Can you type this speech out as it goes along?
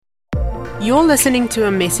You're listening to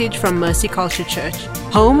a message from Mercy Culture Church,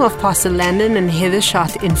 home of Pastor Landon and Heather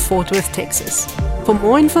Schott in Fort Worth, Texas. For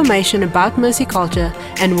more information about Mercy Culture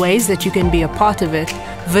and ways that you can be a part of it,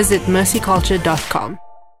 visit mercyculture.com.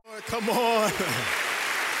 Come on.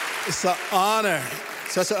 It's an honor,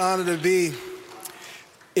 such an honor to be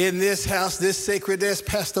in this house, this sacred desk.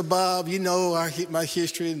 Pastor Bob, you know my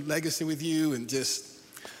history and legacy with you, and just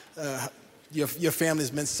your family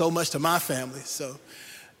has meant so much to my family.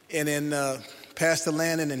 And then Pastor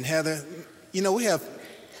Landon and Heather, you know, we have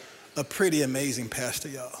a pretty amazing pastor,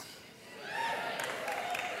 y'all.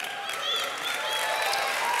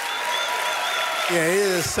 Yeah, it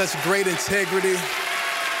is such great integrity,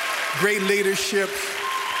 great leadership.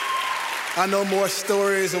 I know more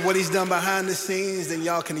stories of what he's done behind the scenes than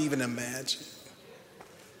y'all can even imagine.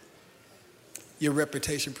 Your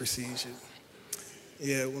reputation precedes you.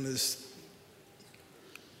 Yeah, one of those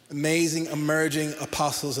amazing emerging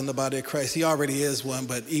apostles in the body of Christ. He already is one,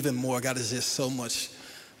 but even more. God is just so much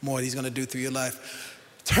more that he's going to do through your life.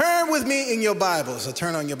 Turn with me in your Bibles, or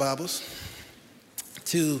turn on your Bibles,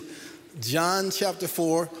 to John chapter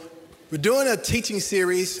 4. We're doing a teaching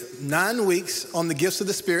series, 9 weeks, on the gifts of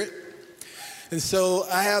the Spirit. And so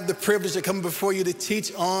I have the privilege of coming before you to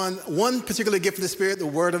teach on one particular gift of the Spirit, the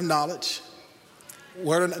word of knowledge.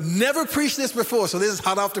 Never preached this before, so this is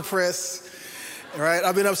hot off the press. All right,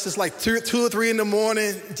 I've been up since like 2 or 3 in the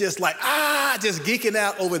morning, just geeking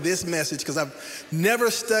out over this message, because I've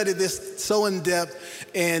never studied this so in depth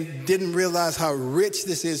and didn't realize how rich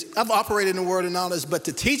this is. I've operated in the word of knowledge, but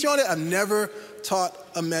to teach on it, I've never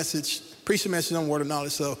preached a message on word of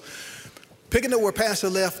knowledge. So picking up where Pastor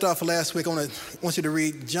left off last week, I want you to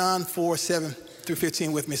read John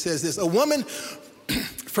 4:7-15 with me. It says this: a woman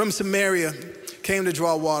from Samaria came to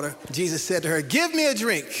draw water. Jesus said to her, "Give me a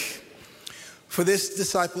drink." For his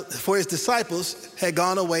disciples had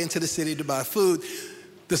gone away into the city to buy food.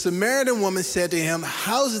 The Samaritan woman said to him,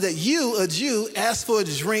 "How is it that you, a Jew, ask for a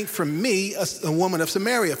drink from me, a woman of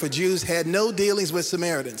Samaria?" For Jews had no dealings with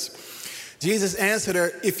Samaritans. Jesus answered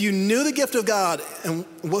her, "If you knew the gift of God and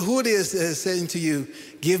who it is that is saying to you,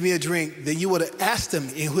 'Give me a drink,' then you would have asked him,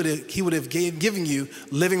 and he would have given you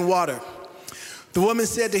living water." The woman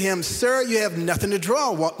said to him, "Sir, you have nothing to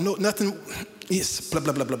draw. Nothing." Yes, blah,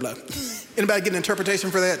 blah, blah, blah, blah. Anybody get an interpretation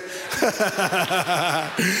for that?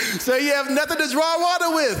 So you have nothing to draw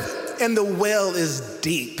water with, and the well is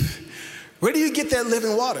deep. Where do you get that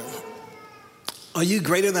living water? Are you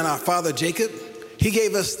greater than our father Jacob? He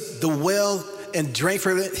gave us the well and drank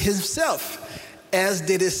from it himself, as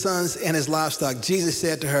did his sons and his livestock. Jesus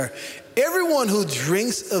said to her, "Everyone who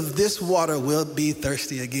drinks of this water will be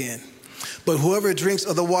thirsty again. But whoever drinks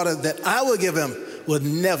of the water that I will give him will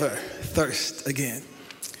never thirst again.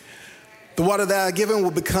 The water that I give him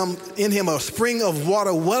will become in him a spring of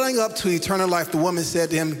water welling up to eternal life." The woman said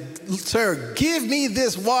to him, "Sir, give me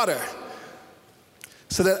this water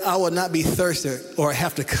so that I will not be thirsty or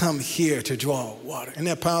have to come here to draw water." Isn't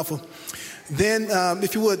that powerful? Then,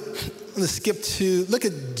 if you would, let's look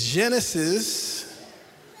at Genesis.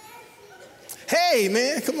 Hey,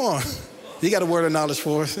 man, come on. You got a word of knowledge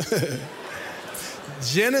for us.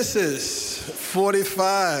 Genesis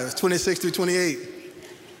 45, 26-28.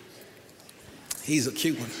 He's a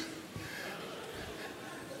cute one.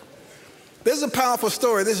 This is a powerful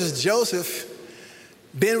story. This is Joseph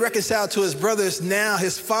being reconciled to his brothers. Now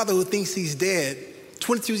his father, who thinks he's dead,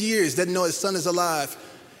 22 years, doesn't know his son is alive.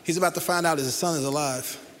 He's about to find out his son is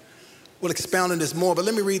alive. We'll expound on this more, but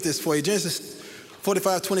let me read this for you. Genesis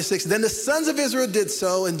 45:26. Then the sons of Israel did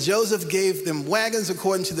so, and Joseph gave them wagons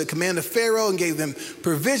according to the command of Pharaoh, and gave them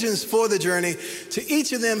provisions for the journey. To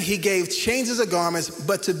each of them he gave changes of garments,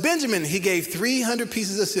 but to Benjamin he gave 300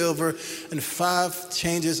 pieces of silver and 5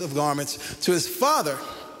 changes of garments. To his father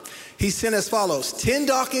he sent as follows: 10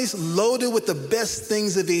 donkeys loaded with the best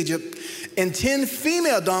things of Egypt, and 10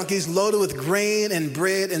 female donkeys loaded with grain and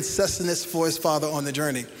bread and sustenance for his father on the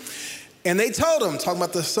journey. And they told him, talking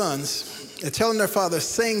about the sons, and telling their father,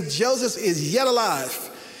 saying, "Joseph is yet alive.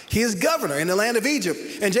 He is governor in the land of Egypt."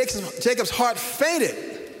 And Jacob's heart fainted,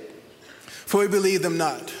 for he believed them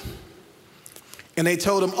not. And they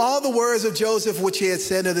told him all the words of Joseph, which he had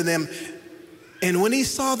said unto them. And when he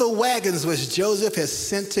saw the wagons which Joseph had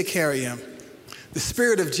sent to carry him, the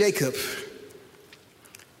spirit of Jacob,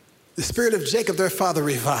 their father,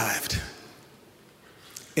 revived.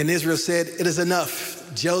 And Israel said, "It is enough.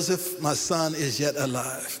 Joseph, my son, is yet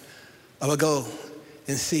alive. I will go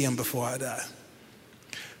and see him before I die."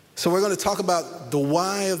 So we're going to talk about the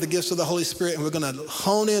why of the gifts of the Holy Spirit, and we're going to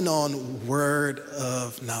hone in on word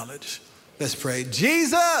of knowledge. Let's pray.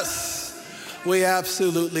 Jesus, We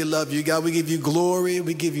absolutely love you, God. We give you glory.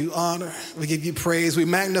 We give you honor. We give you praise. We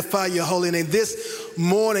magnify your holy name. This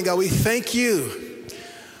morning, God, we thank you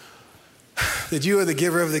that you are the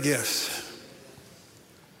giver of the gifts.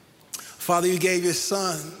 Father, you gave your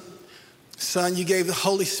Son. Son, you gave the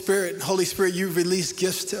Holy Spirit. Holy Spirit, you released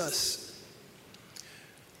gifts to us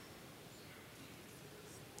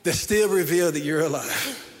that still reveal that you're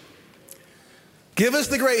alive. Give us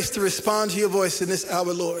the grace to respond to your voice in this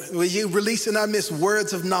hour, Lord. Will you release in our midst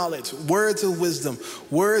words of knowledge, words of wisdom,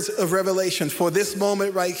 words of revelation for this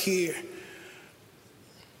moment right here.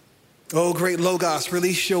 Oh, great Logos,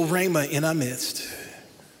 release your rhema in our midst.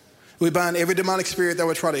 We bind every demonic spirit that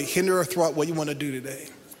would try to hinder or thwart what you want to do today.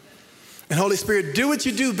 And Holy Spirit, do what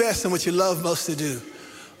you do best and what you love most to do.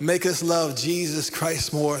 Make us love Jesus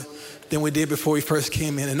Christ more than we did before we first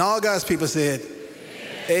came in. And all God's people said,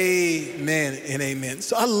 amen and amen.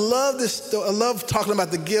 So I love this. I love talking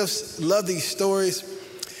about the gifts. Love these stories.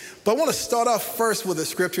 But I want to start off first with a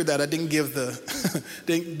scripture that I didn't give the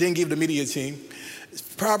didn't give the media team. It's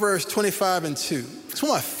Proverbs 25:2. It's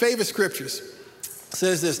one of my favorite scriptures. It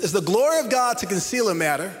says this: "It's the glory of God to conceal a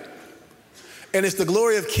matter, and it's the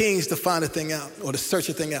glory of kings to find a thing out or to search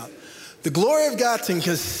a thing out." The glory of God to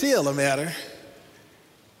conceal a matter.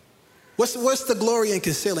 What's the glory in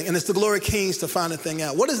concealing? And it's the glory of kings to find a thing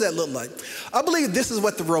out. What does that look like? I believe this is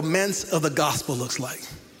what the romance of the gospel looks like.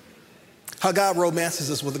 How God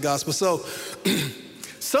romances us with the gospel. So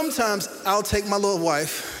sometimes I'll take my little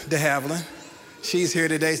wife, De Havilland. She's here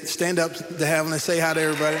today. Stand up, De Havilland. Say hi to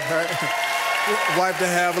everybody. All right. Wife De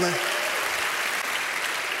Havilland.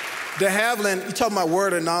 De Havilland, you talking about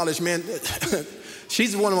word of knowledge, man.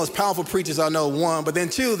 She's one of the most powerful preachers I know, one. But then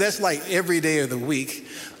two, that's like every day of the week.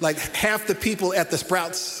 Like half the people at the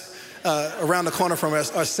Sprouts around the corner from us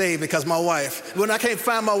are saved because my wife. When I can't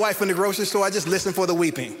find my wife in the grocery store, I just listen for the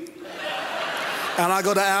weeping. And I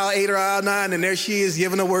go to aisle 8 or aisle 9, and there she is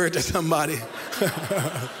giving a word to somebody.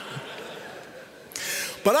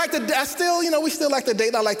 But I still, we still like to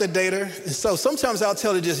date. I like to date her. And so sometimes I'll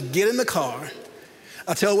tell her just get in the car.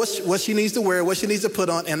 I'll tell her what she needs to wear, what she needs to put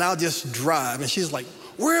on, and I'll just drive. And she's like,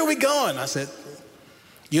 "Where are we going?" I said,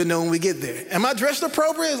 "You'll know when we get there." "Am I dressed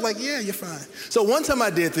appropriate?" It's like, "Yeah, you're fine." So one time I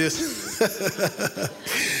did this,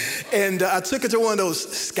 and I took her to one of those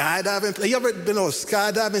skydiving. You ever been to those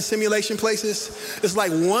skydiving simulation places? It's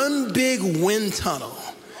like one big wind tunnel,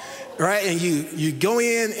 right? And you go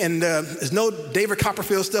in, and there's no David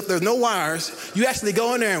Copperfield stuff. There's no wires. You actually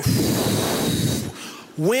go in there, and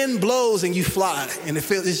wind blows, and you fly. And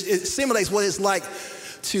it simulates what it's like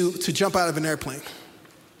to jump out of an airplane.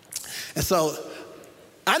 And so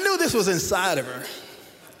I knew this was inside of her,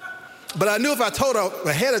 but I knew if I told her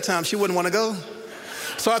ahead of time, she wouldn't want to go.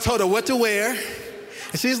 So I told her what to wear.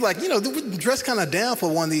 And she's like, dress kind of down for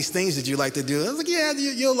one of these things that you like to do. I was like, "Yeah,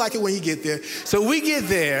 you'll like it when you get there." So we get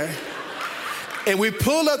there, and we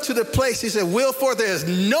pull up to the place. She said, "Wilford, there's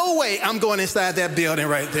no way I'm going inside that building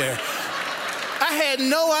right there." I had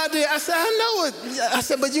no idea. I said, "I know it." I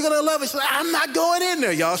said, "But you're going to love it." She said, "I'm not going in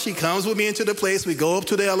there, y'all." She comes with me into the place. We go up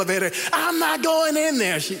to the elevator. "I'm not going in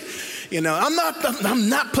there." I'm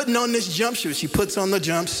not putting on this jumpsuit. She puts on the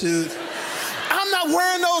jumpsuit. "I'm not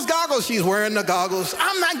wearing those goggles." She's wearing the goggles.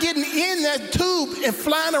 "I'm not getting in that tube and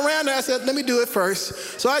flying around there." I said, "Let me do it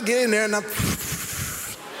first." So I get in there, and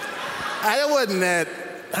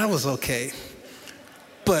I was okay.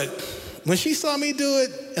 But when she saw me do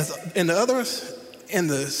it, and the others, and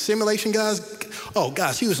the simulation guys, oh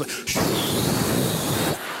gosh, she was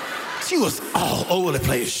all over the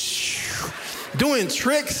place, doing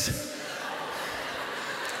tricks.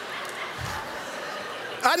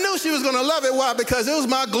 I knew she was gonna love it. Why? Because it was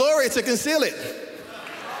my glory to conceal it.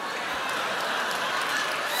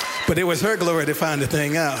 But it was her glory to find the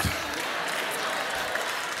thing out.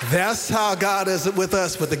 That's how God is with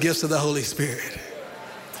us with the gifts of the Holy Spirit.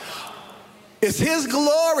 It's his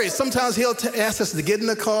glory. Sometimes he'll ask us to get in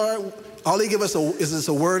the car. All he gives us is just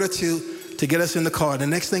a word or two to get us in the car. The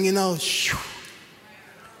next thing you know,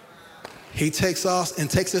 he takes off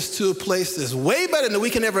and takes us to a place that's way better than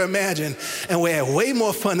we can ever imagine. And we had way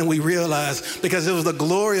more fun than we realized because it was the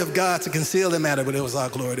glory of God to conceal the matter, but it was our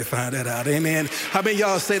glory to find that out. Amen. How many of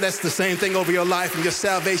y'all say that's the same thing over your life and your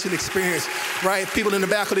salvation experience, right? People in the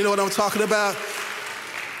back, you know what I'm talking about?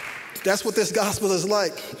 That's what this gospel is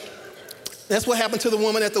like. That's what happened to the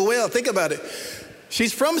woman at the well. Think about it.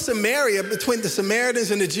 She's from Samaria. Between the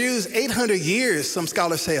Samaritans and the Jews, 800 years, some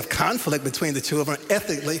scholars say, of conflict between the two of them,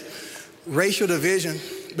 ethically, racial division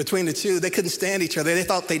between the two. They couldn't stand each other. They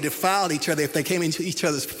thought they defiled each other if they came into each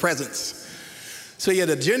other's presence. So you had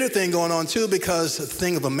a gender thing going on too, because the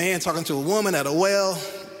thing of a man talking to a woman at a well.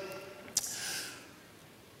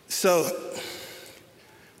 So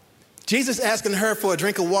Jesus asking her for a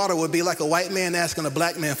drink of water would be like a white man asking a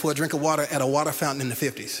black man for a drink of water at a water fountain in the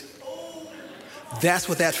 50s. That's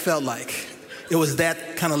what that felt like. It was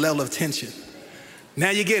that kind of level of tension.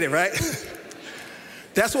 Now you get it, right?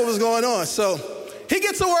 That's what was going on. So he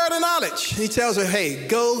gets a word of knowledge. He tells her, hey,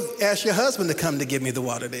 go ask your husband to come to give me the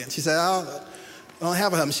water then. She said, I don't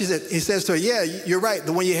have a husband. He says to her, yeah, you're right.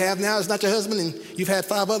 The one you have now is not your husband, and you've had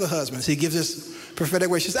 5 other husbands. He gives this prophetic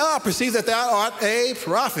word. She says, I perceive that thou art a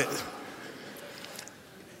prophet.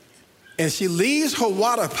 And she leaves her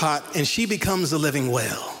water pot, and she becomes a living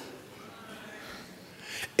well.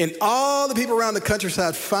 And all the people around the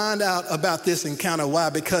countryside find out about this encounter. Why?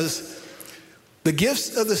 Because the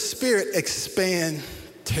gifts of the Spirit expand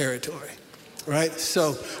territory, right?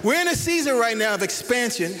 So we're in a season right now of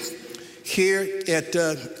expansion here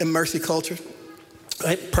in Mercy Culture.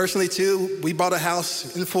 Right? Personally, too, we bought a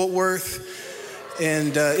house in Fort Worth,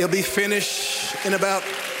 and it'll be finished in about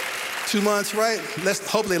 2 months, right?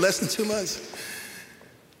 Hopefully less than 2 months.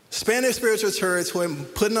 Expanding spiritual territory,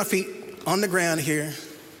 putting our feet on the ground here.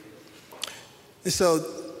 And so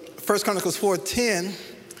 1 Chronicles 4:10,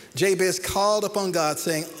 Jabez called upon God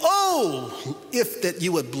saying, oh, if that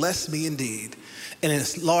you would bless me indeed and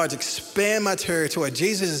enlarge, expand my territory.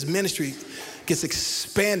 Jesus' ministry gets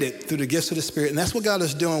expanded through the gifts of the Spirit. And that's what God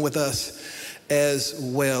is doing with us as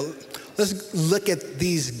well. Let's look at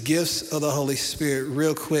these gifts of the Holy Spirit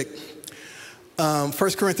real quick. 1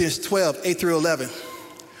 Corinthians 12, 8 through 11.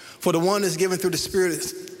 For the one is given through the Spirit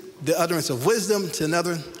the utterance of wisdom, to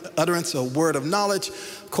another utterance of word of knowledge,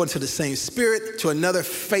 according to the same Spirit, to another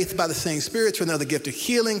faith by the same Spirit, to another gift of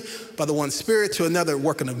healing by the one Spirit, to another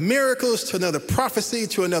working of miracles, to another prophecy,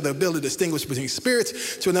 to another ability to distinguish between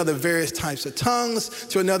spirits, to another various types of tongues,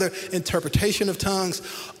 to another interpretation of tongues.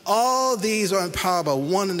 All these are empowered by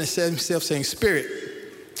one and the same self-same Spirit,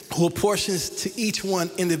 who apportions to each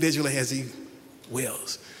one individually as he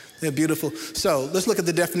wills. They're beautiful. So let's look at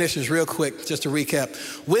the definitions real quick, just to recap.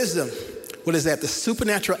 Wisdom, what is that? The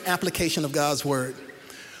supernatural application of God's word.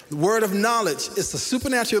 The word of knowledge is the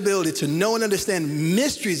supernatural ability to know and understand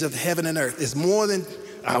mysteries of heaven and earth. It's more than,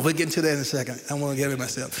 we'll get into that in a second. I won't get it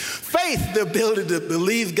myself. Faith, the ability to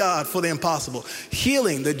believe God for the impossible.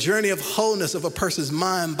 Healing, the journey of wholeness of a person's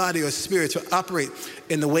mind, body, or spirit to operate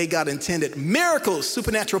in the way God intended. Miracles,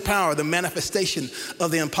 supernatural power, the manifestation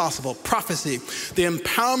of the impossible. Prophecy, the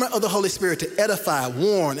empowerment of the Holy Spirit to edify,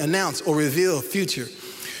 warn, announce, or reveal future.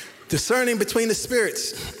 Discerning between the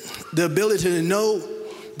spirits, the ability to know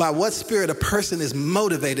by what spirit a person is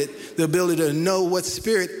motivated, the ability to know what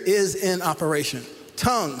spirit is in operation.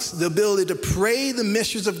 Tongues, the ability to pray the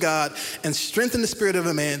mysteries of God and strengthen the spirit of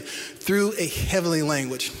a man through a heavenly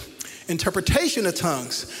language. Interpretation of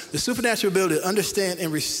tongues, the supernatural ability to understand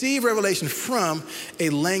and receive revelation from a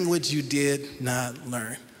language you did not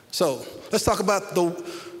learn. So let's talk about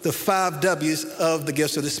the 5 W's of the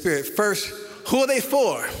gifts of the Spirit. First, who are they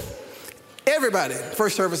for? Everybody.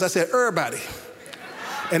 First service, I said everybody.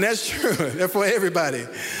 And that's true. They're for everybody.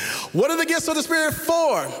 What are the gifts of the Spirit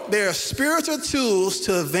for? They are spiritual tools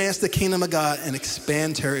to advance the kingdom of God and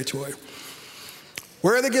expand territory.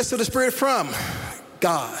 Where are the gifts of the Spirit from?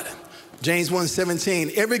 God. James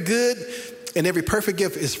 1:17. Every good and every perfect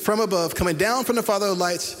gift is from above, coming down from the Father of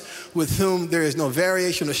lights, with whom there is no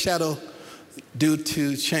variation or shadow due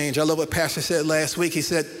to change. I love what Pastor said last week. He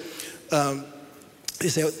said,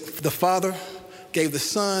 the Father gave the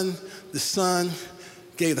Son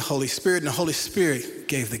gave the Holy Spirit, and the Holy Spirit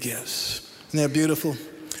gave the gifts. Isn't that beautiful?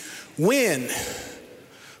 When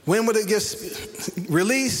were the gifts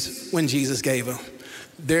released? When Jesus gave them.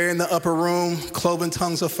 They're in the upper room, cloven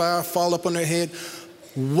tongues of fire fall up on their head.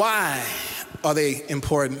 Why are they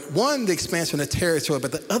important? One, the expansion of territory,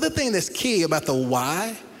 but the other thing that's key about the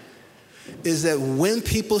why is that when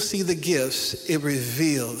people see the gifts, it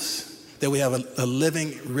reveals that we have a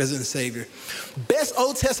living, risen Savior. Best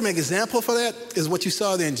Old Testament example for that is what you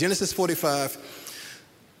saw there in Genesis 45.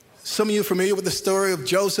 Some of you are familiar with the story of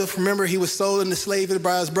Joseph. Remember, he was sold into slavery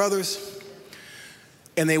by his brothers.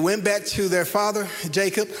 And they went back to their father,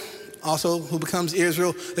 Jacob, also who becomes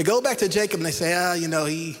Israel. They go back to Jacob and they say,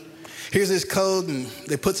 here's his coat, and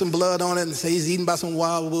they put some blood on it and say he's eaten by some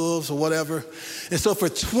wild wolves or whatever. And so for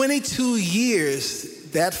 22 years,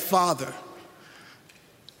 that father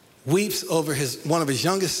weeps over one of his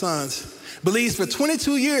youngest sons, believes for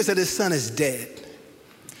 22 years that his son is dead.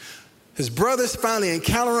 His brothers finally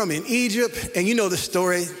encounter him in Egypt, and you know the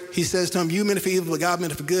story. He says to him, you meant it for evil, but God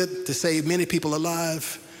meant it for good, to save many people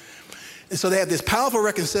alive. And so they have this powerful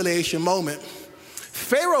reconciliation moment.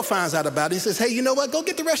 Pharaoh finds out about it. He says, hey, you know what? Go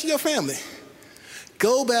get the rest of your family.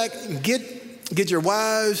 Go back and get get your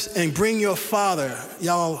wives, and bring your father.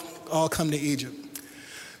 Y'all all come to Egypt.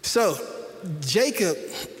 So Jacob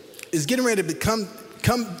is getting ready to come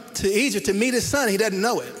to Egypt to meet his son. He doesn't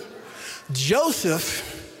know it.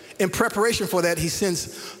 Joseph, in preparation for that, he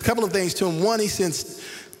sends a couple of things to him. One, he sends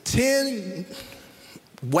 10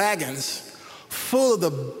 wagons full of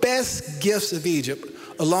the best gifts of Egypt,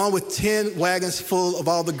 along with 10 wagons full of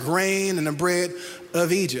all the grain and the bread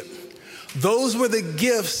of Egypt. Those were the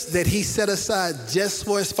gifts that he set aside just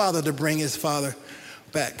for his father to bring his father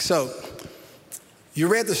back. So you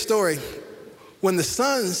read the story. When the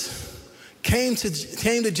sons came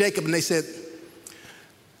to Jacob and they said,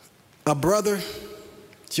 "A brother,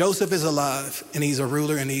 Joseph, is alive and he's a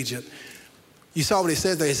ruler in Egypt." You saw what he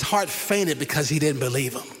said there. His heart fainted because he didn't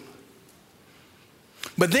believe him.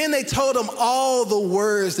 But then they told him all the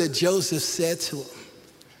words that Joseph said to him,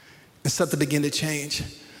 and something began to change.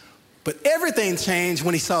 But everything changed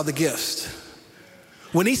when he saw the gifts.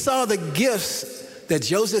 When he saw the gifts that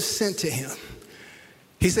Joseph sent to him,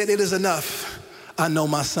 he said, "It is enough. I know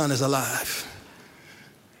my son is alive."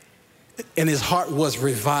 And his heart was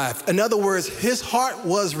revived. In other words, his heart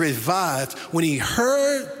was revived when he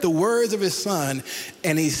heard the words of his son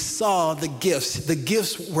and he saw the gifts. The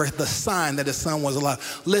gifts were the sign that his son was alive.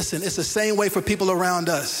 Listen, it's the same way for people around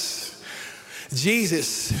us.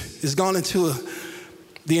 Jesus is gone into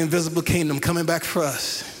the invisible kingdom, coming back for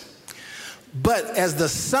us. But as the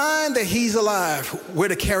sign that he's alive, we're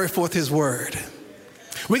to carry forth his word.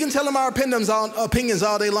 We can tell him our opinions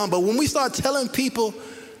all day long, but when we start telling people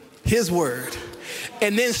his word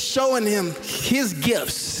and then showing him his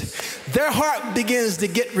gifts, their heart begins to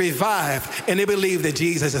get revived and they believe that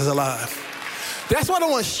Jesus is alive. That's what I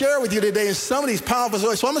want to share with you today in some of these powerful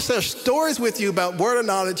stories. So I'm going to share stories with you about word of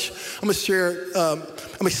knowledge. I'm going to share,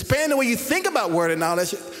 I'm expanding the way you think about word of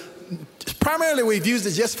knowledge. Primarily we've used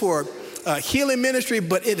it just for healing ministry,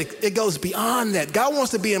 but it goes beyond that. God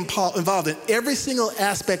wants to be involved in every single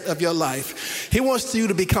aspect of your life. He wants you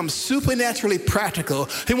to become supernaturally practical.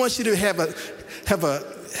 He wants you to have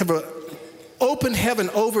a open heaven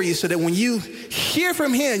over you so that when you hear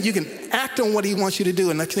from him, you can act on what he wants you to do.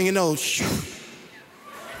 And next thing you know,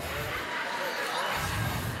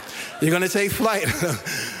 you're going to take flight.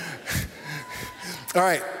 All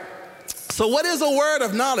right. So what is a word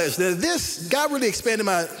of knowledge? God really expanded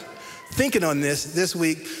my thinking on this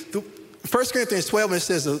week. 1 Corinthians 12, it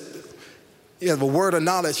says you have a word of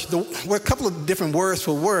knowledge. There are a couple of different words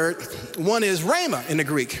for word. One is rhema in the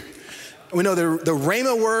Greek. We know the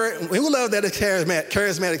rhema word. We love that as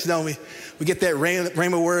charismatics, don't we? We get that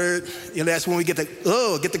rhema word. You know, that's when we get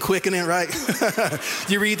the quickening, right?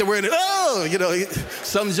 You read the word, and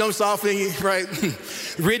something jumps off in you, right?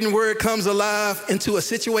 Written word comes alive into a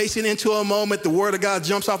situation, into a moment. The word of God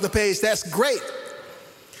jumps off the page. That's great.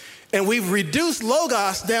 And we've reduced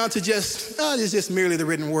logos down to it's just merely the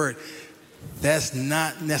written word. That's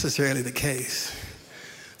not necessarily the case.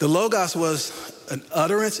 The logos was an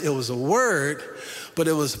utterance, it was a word, but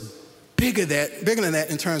it was bigger than that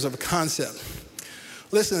in terms of a concept.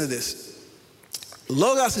 Listen to this.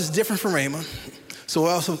 Logos is different from rhema, so we're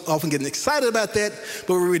also often getting excited about that,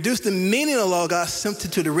 but we reduce the meaning of logos simply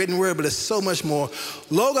to the written word, but it's so much more.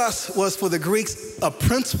 Logos was for the Greeks a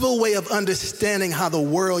principal way of understanding how the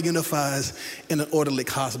world unifies in an orderly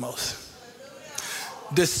cosmos.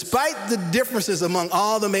 Despite the differences among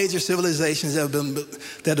all the major civilizations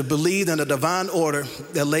that have believed in a divine order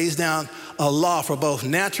that lays down a law for both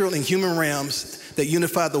natural and human realms that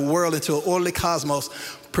unify the world into an orderly cosmos,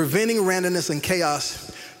 preventing randomness and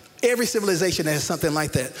chaos, every civilization has something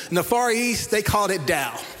like that. In the Far East, they called it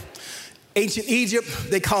Tao. Ancient Egypt,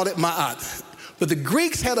 they called it Ma'at. But the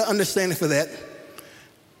Greeks had an understanding for that.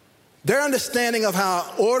 Their understanding of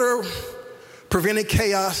how order prevented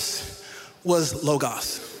chaos was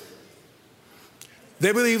logos.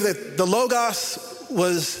 They believed that the logos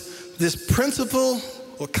was this principle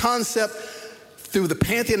or concept through the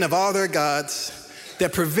pantheon of all their gods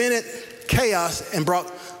that prevented chaos and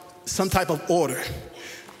brought some type of order.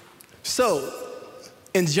 So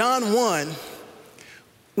in John 1,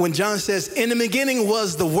 when John says, "In the beginning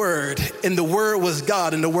was the Word, and the Word was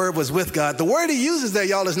God, and the Word was with God," the word he uses there,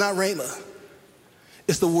 y'all, is not rhema.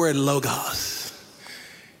 It's the word logos.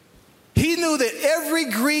 He knew that every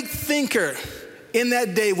Greek thinker in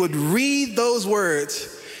that day would read those words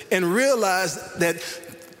and realize that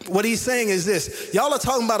what he's saying is this: y'all are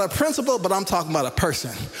talking about a principle, but I'm talking about a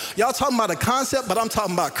person. Y'all talking about a concept, but I'm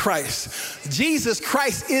talking about Christ. Jesus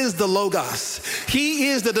Christ is the Logos. He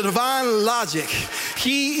is the divine logic.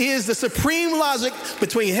 He is the supreme logic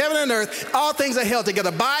between heaven and earth. All things are held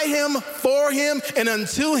together by him, for him, and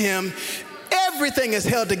unto him. Everything is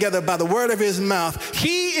held together by the word of his mouth.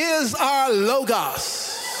 He is our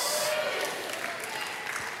Logos.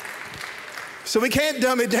 So we can't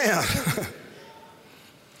dumb it down.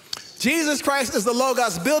 Jesus Christ is the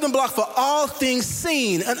Logos, building block for all things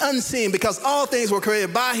seen and unseen, because all things were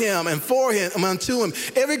created by him and for him and unto him.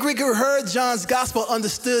 Every Greek who heard John's gospel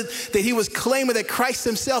understood that he was claiming that Christ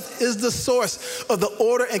himself is the source of the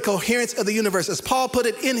order and coherence of the universe. As Paul put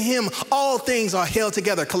it, in him all things are held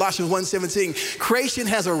together. Colossians 1:17. Creation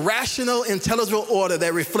has a rational, intelligible order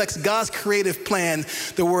that reflects God's creative plan.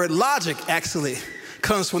 The word logic actually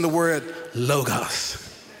comes from the word logos.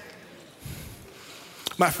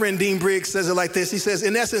 My friend Dean Briggs says it like this. He says,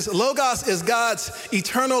 in essence, logos is God's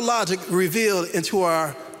eternal logic revealed into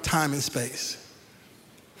our time and space.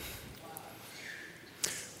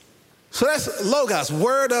 So that's logos,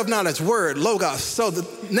 word of knowledge, word, logos. So the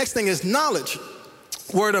next thing is knowledge,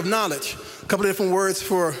 word of knowledge. A couple of different words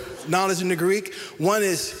for knowledge in the Greek. One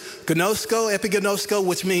is gnosko, epignosko,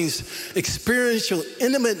 which means experiential,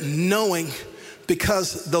 intimate knowing,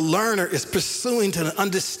 because the learner is pursuing to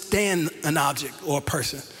understand an object or a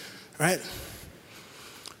person, right?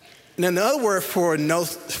 And then the other word for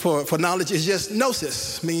knowledge is just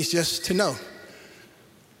gnosis, means just to know.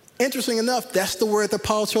 Interesting enough, that's the word that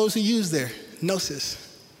Paul chose to use there,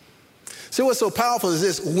 gnosis. So what's so powerful is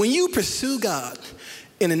this: when you pursue God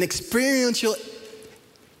in an experiential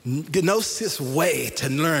gnosis way to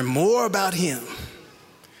learn more about him,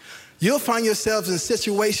 you'll find yourselves in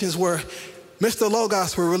situations where Mr.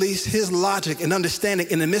 Logos will release his logic and understanding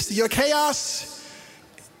in the midst of your chaos,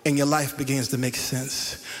 and your life begins to make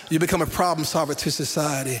sense. You become a problem solver to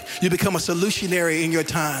society. You become a solutionary in your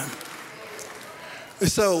time.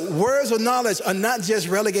 So words of knowledge are not just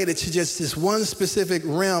relegated to just this one specific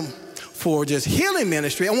realm for just healing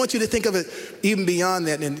ministry. I want you to think of it even beyond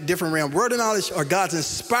that, in a different realm. Word of knowledge are God's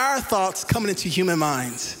inspired thoughts coming into human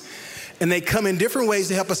minds. And they come in different ways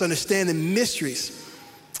to help us understand the mysteries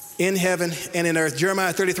in heaven and in earth.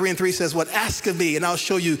 Jeremiah 33:3 says, what? Ask of me, and I'll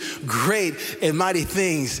show you great and mighty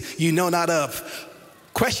things you know not of.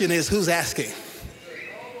 Question is, who's asking?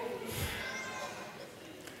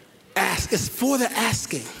 Ask. It's for the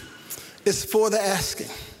asking. It's for the asking.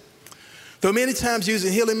 Though many times used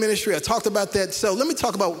in healing ministry, I talked about that. So let me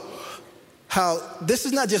talk about how this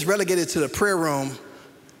is not just relegated to the prayer room,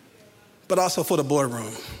 but also for the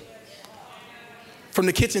boardroom. From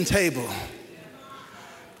the kitchen table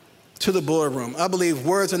to the boardroom. I believe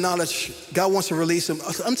words of knowledge, God wants to release them.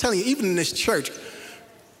 I'm telling you, even in this church,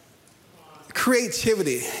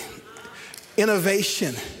 creativity,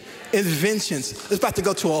 innovation, inventions, it's about to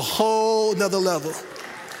go to a whole nother level.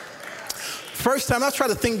 First time, I try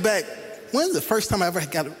to think back, when's the first time I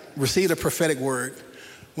ever received a prophetic word?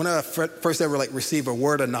 When I first ever received a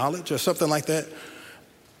word of knowledge or something like that.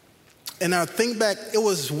 And I think back, it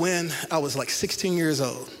was when I was 16 years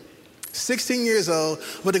old. 16 years old,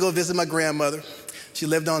 went to go visit my grandmother. She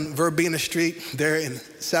lived on Verbena Street there in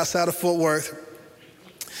south side of Fort Worth.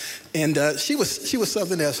 And she was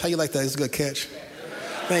something else. How you like that? It's a good catch.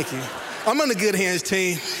 Thank you. I'm on the good hands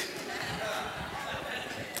team.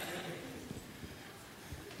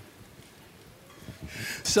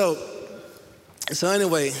 So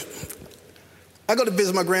anyway, I go to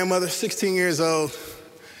visit my grandmother, 16 years old,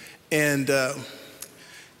 and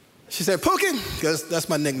she said, Pookie, because that's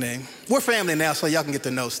my nickname. We're family now, so y'all can get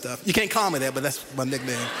to know stuff. You can't call me that, but that's my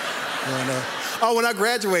nickname. When I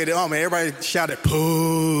graduated, everybody shouted,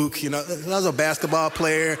 Pook. I was a basketball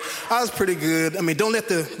player. I was pretty good. Don't let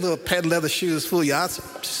the little patent leather shoes fool you. I'll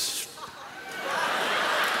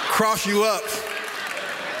cross you up.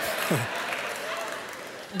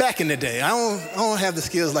 Back in the day. I don't have the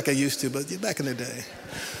skills like I used to, but back in the day.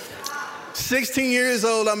 16 years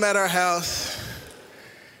old, I'm at our house.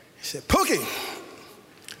 He said, Pookie,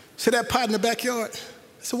 see that pot in the backyard?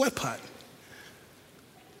 I said, what pot?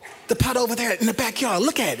 The pot over there in the backyard.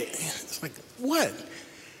 Look at it. It's like, what? He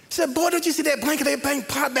said, boy, don't you see that blanket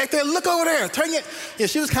pot back there? Look over there. Turn it. Yeah,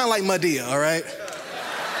 she was kind of like Madea, all right?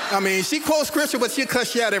 She quotes scripture, but she'll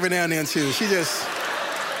cuss you out every now and then, too.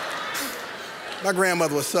 My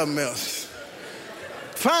grandmother was something else.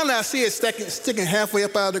 Finally, I see it sticking halfway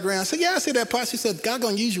up out of the ground. I said, yeah, I see that pot. She said, God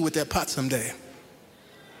gonna use you with that pot someday.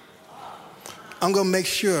 I'm gonna make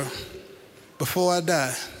sure before I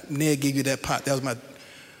die, Ned give you that pot. That was my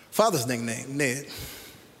father's nickname, Ned.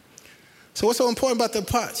 So what's so important about that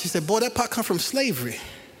pot? She said, boy, that pot come from slavery.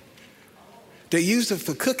 They used it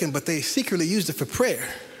for cooking, but they secretly used it for prayer.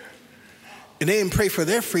 And they didn't pray for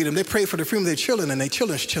their freedom. They prayed for the freedom of their children and their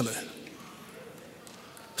children's children.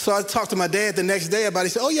 So I talked to my dad the next day about it. He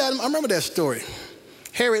said, oh, yeah, I remember that story.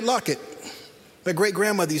 Harriet Lockett My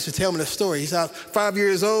great-grandmother used to tell me the story. He's 5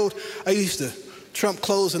 years old. I used to trump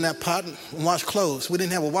clothes in that pot and wash clothes. We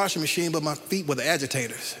didn't have a washing machine, but my feet were the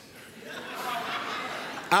agitators.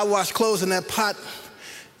 I washed clothes in that pot,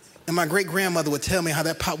 and my great-grandmother would tell me how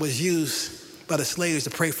that pot was used by the slaves to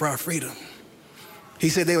pray for our freedom. He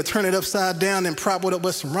said they would turn it upside down and prop it up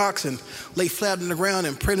with some rocks and lay flat on the ground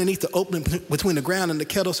and pray underneath the opening between the ground and the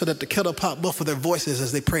kettle so that the kettle pot muffled their voices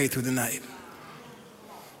as they prayed through the night.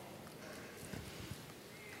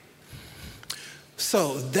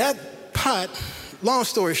 So that pot, long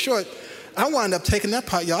story short, I wound up taking that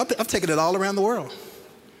pot, y'all. I've taken it all around the world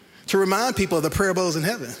to remind people of the prayer bowls in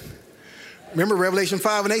heaven. Remember Revelation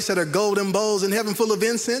 5:8 said, "There are golden bowls in heaven full of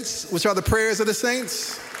incense, which are the prayers of the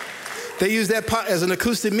saints." They use that pot as an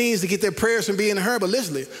acoustic means to get their prayers from being heard. But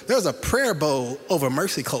listen, there's a prayer bowl over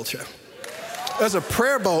Mercy Culture. There's a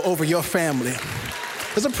prayer bowl over your family.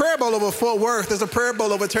 There's a prayer bowl over Fort Worth. There's a prayer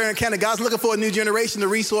bowl over Tarrant County. God's looking for a new generation to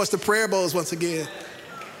resource the prayer bowls once again.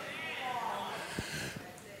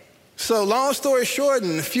 So long story short,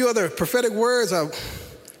 and a few other prophetic words, I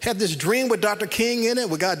had this dream with Dr. King in it,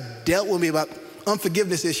 where God dealt with me about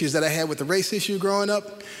unforgiveness issues that I had with the race issue growing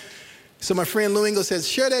up. So my friend Lou Engle said,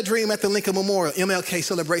 share that dream at the Lincoln Memorial, MLK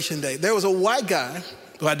Celebration Day. There was a white guy,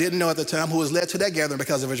 who I didn't know at the time, who was led to that gathering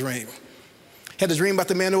because of a dream. Had a dream about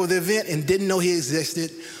the man over the event and didn't know he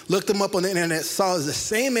existed. Looked him up on the internet, saw the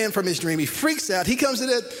same man from his dream. He freaks out. He comes to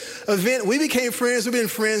that event. We became friends. We've been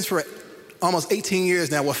friends for almost 18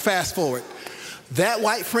 years now. Well, fast forward. That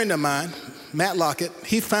white friend of mine, Matt Lockett,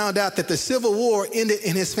 he found out that the Civil War ended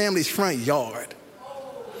in his family's front yard.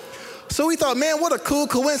 So we thought, man, what a cool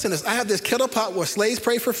coincidence. I have this kettle pot where slaves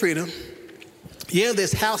pray for freedom. Yeah,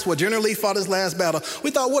 this house where General Lee fought his last battle.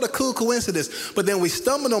 We thought, what a cool coincidence. But then we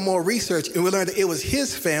stumbled on more research and we learned that it was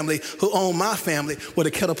his family who owned my family where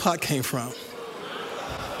the kettle pot came from.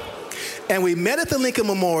 And we met at the Lincoln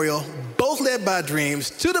Memorial, both led by dreams,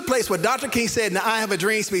 to the place where Dr. King said, now I have a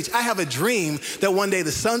dream speech. I have a dream that one day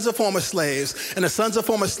the sons of former slaves and the sons of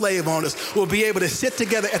former slave owners will be able to sit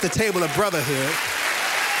together at the table of brotherhood.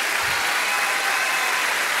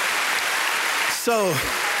 So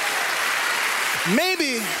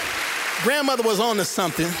maybe grandmother was on to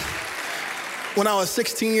something when I was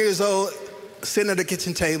 16 years old, sitting at the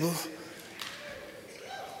kitchen table,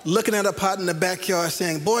 looking at a pot in the backyard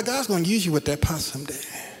saying, boy, God's going to use you with that pot someday.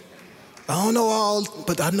 I don't know all,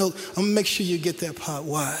 but I know, I'm going to make sure you get that pot.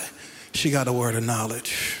 Why? She got a word of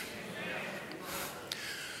knowledge.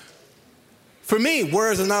 For me,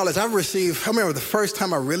 words of knowledge, I remember the first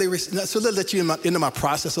time I really received, so let's let you into my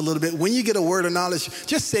process a little bit. When you get a word of knowledge,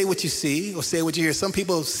 just say what you see or say what you hear. Some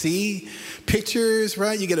people see pictures,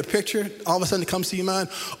 right? You get a picture, all of a sudden it comes to your mind,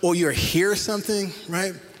 or you hear something,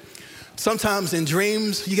 right? Sometimes in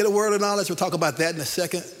dreams, you get a word of knowledge. We'll talk about that in a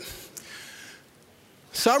second.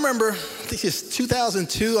 So I remember, I think it's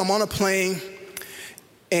 2002, I'm on a plane,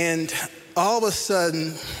 and all of a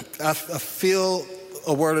sudden, I feel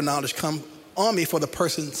a word of knowledge come on me for the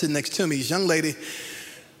person sitting next to me. This young lady,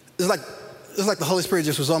 it's like the Holy Spirit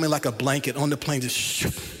just was on me like a blanket on the plane, just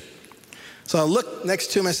shoop. So I looked next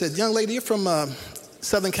to him and I said, young lady, you're from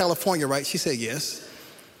Southern California, right? She said, yes.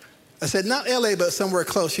 I said, not LA, but somewhere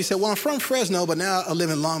close. She said, well, I'm from Fresno, but now I live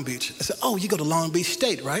in Long Beach. I said, oh, you go to Long Beach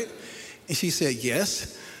State, right? And she said,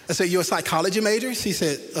 yes. I said, you're a psychology major? She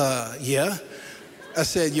said, yeah. I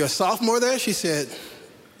said, you're a sophomore there? She said,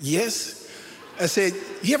 yes. I said,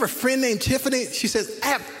 you have a friend named Tiffany? She says, I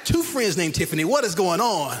have two friends named Tiffany. What is going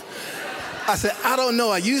on? I said, I don't know.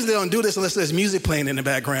 I usually don't do this unless there's music playing in the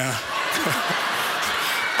background.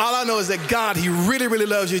 All I know is that God, he really, really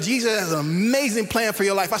loves you. Jesus has an amazing plan for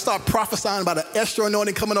your life. I start prophesying about an Esther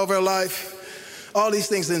anointing coming over her life, all these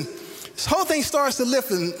things. And this whole thing starts to lift.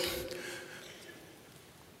 And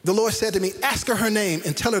the Lord said to me, ask her name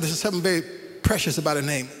and tell her there's something very precious about her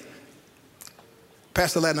name.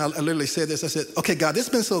 Pastor Ladden, I literally said this. I said, okay, God, this has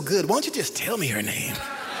been so good. Why don't you just tell me her name?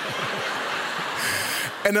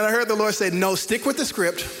 And then I heard the Lord say, no, stick with the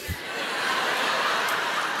script.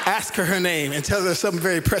 Ask her name and tell her there's something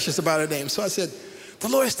very precious about her name. So I said, the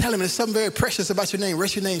Lord is telling me there's something very precious about your name.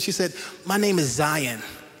 What's your name? She said, my name is Zion.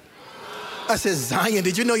 I said, Zion,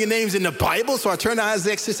 did you know your name's in the Bible? So I turned to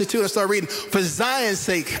Isaiah 62 and started reading, for Zion's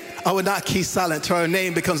sake, I would not keep silent till her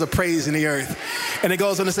name becomes a praise in the earth. And it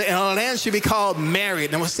goes on to say, and our land should be called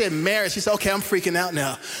married. And when I said married, she said, okay, I'm freaking out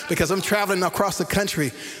now because I'm traveling across the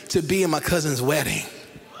country to be in my cousin's wedding.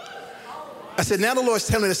 I said, now the Lord's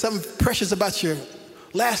telling me there's something precious about your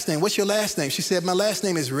last name. What's your last name? She said, my last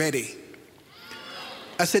name is Reddy.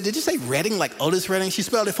 I said, did you say Redding, like Otis Redding? She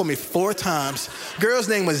spelled it for me 4 times. Girl's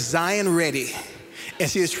name was Zion Reddy,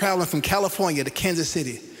 and she was traveling from California to Kansas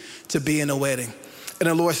City to be in a wedding. And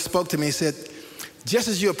the Lord spoke to me and said, just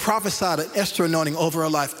as you have prophesied an Esther anointing over her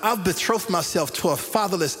life, I've betrothed myself to a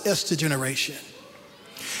fatherless Esther generation.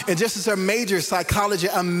 And just as I major in psychology,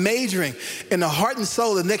 I'm majoring in the heart and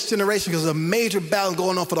soul of the next generation because there's a major battle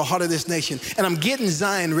going on for the heart of this nation. And I'm getting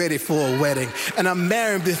Zion ready for a wedding. And I'm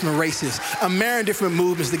marrying different races. I'm marrying different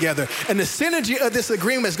movements together. And the synergy of this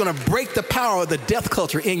agreement is going to break the power of the death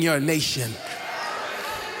culture in your nation.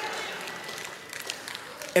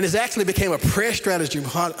 And it's actually became a prayer strategy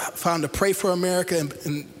found to pray for America.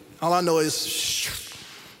 And all I know is,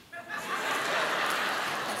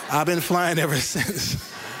 I've been flying ever since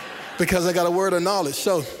because I got a word of knowledge.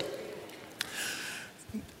 So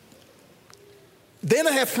then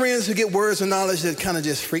I have friends who get words of knowledge that kind of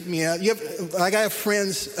just freak me out. I have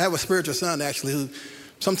friends, I have a spiritual son actually, who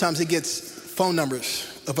sometimes he gets phone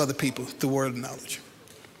numbers of other people through word of knowledge.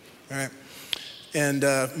 All right. And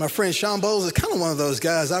my friend Sean Bowles is kind of one of those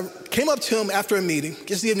guys. I came up to him after a meeting,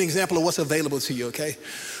 just to give an example of what's available to you, okay?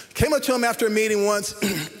 Came up to him after a meeting once,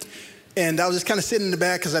 and I was just kind of sitting in the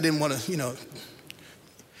back because I didn't want to,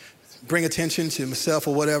 bring attention to myself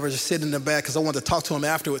or whatever, just sitting in the back because I wanted to talk to him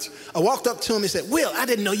afterwards. I walked up to him and said, Will, I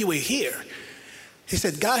didn't know you were here. He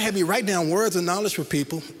said, God had me write down words of knowledge for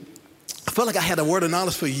people. I felt like I had a word of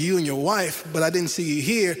knowledge for you and your wife, but I didn't see you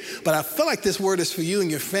here. But I feel like this word is for you and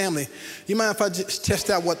your family. You mind if I just test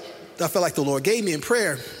out what I felt like the Lord gave me in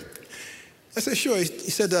prayer? I said, sure. He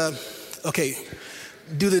said, okay,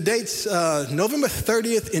 do the dates November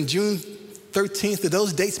 30th and June 13th, do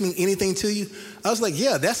those dates mean anything to you? I was like,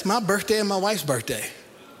 yeah, that's my birthday and my wife's birthday.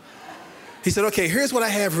 He said, okay, here's what I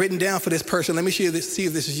have written down for this person. Let me see if this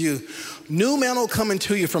is you. New mantle coming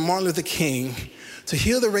to you from Martin Luther King to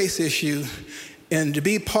heal the race issue and to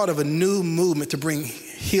be part of a new movement to bring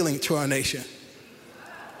healing to our nation.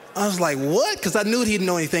 I was like, what? Because I knew he didn't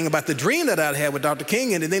know anything about the dream that I'd had with Dr.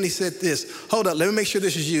 King. And then he said this, hold up, let me make sure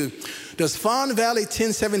this is you. Does Fawn Valley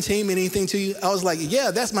 1017 mean anything to you? I was like,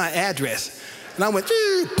 yeah, that's my address. And I went,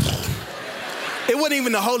 it wasn't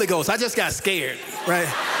even the Holy Ghost. I just got scared, right?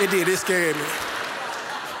 It did, it scared me.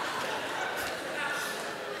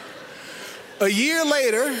 A year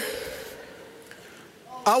later,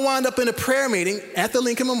 I wound up in a prayer meeting at the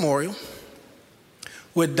Lincoln Memorial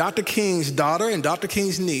with Dr. King's daughter and Dr.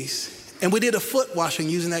 King's niece, and we did a foot washing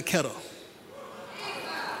using that kettle.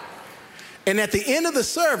 And at the end of the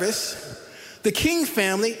service, the King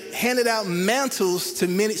family handed out mantles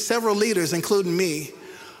to several leaders, including me,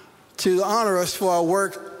 to honor us for our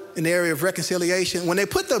work in the area of reconciliation. When they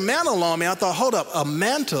put the mantle on me, I thought, hold up, a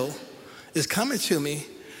mantle is coming to me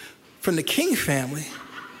from the King family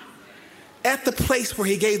at the place where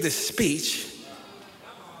he gave this speech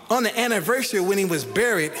on the anniversary when he was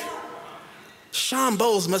buried. Sean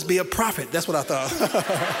Bowles must be a prophet. That's what I thought.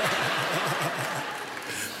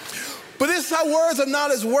 But this is how words of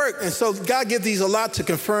knowledge work. And so God gives these a lot to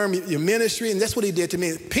confirm your ministry, and that's what he did to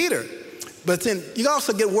me. Peter, but then you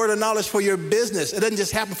also get word of knowledge for your business. It doesn't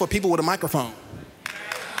just happen for people with a microphone.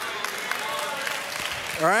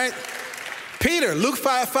 All right? Peter, Luke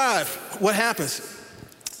 5:5, what happens?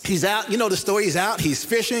 He's out, you know the story, he's out, he's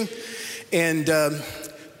fishing, and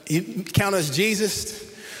he encounters Jesus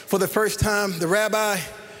for the first time, the rabbi.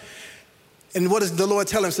 And what does the Lord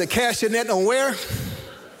tell him? He said, cast your net on where?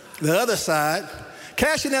 The other side.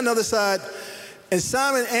 Cast your net on the other side. And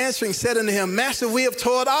Simon answering said unto him, Master, we have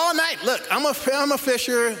toiled all night. Look, I'm a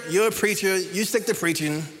fisher, you're a preacher, you stick to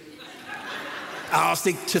preaching, I'll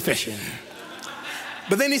stick to fishing.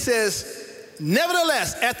 But then he says,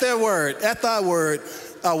 nevertheless, at thy word,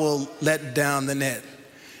 I will let down the net.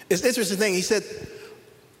 It's an interesting thing. He said,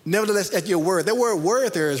 nevertheless, at your word. That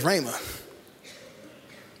word there is rhema.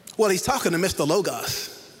 Well, he's talking to Mr. Logos.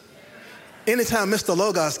 Anytime Mr.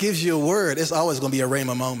 Logos gives you a word, it's always going to be a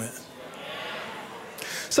rhema moment.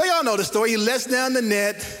 So y'all know the story. He lets down the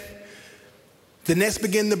net. The nets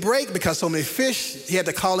begin to break because so many fish. He had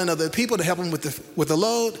to call in other people to help him with the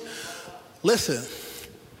load. Listen,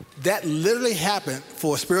 that literally happened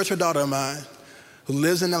for a spiritual daughter of mine who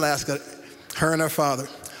lives in Alaska, her and her father.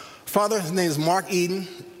 Father's name is Mark Eden,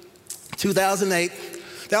 2008.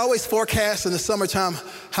 They always forecast in the summertime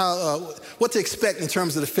what to expect in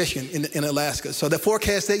terms of the fishing in Alaska. So the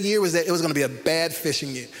forecast that year was that it was going to be a bad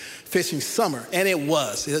fishing summer, and it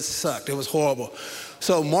was. It sucked. It was horrible.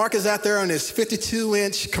 So Mark is out there on his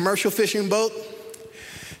 52-inch commercial fishing boat.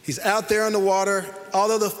 He's out there on the water. All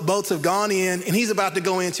of the boats have gone in, and he's about to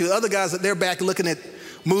go into. Other guys, they're back looking at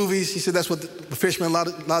movies. He said that's what the fishermen, a lot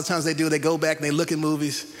of times they do. They go back and they look at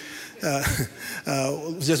movies.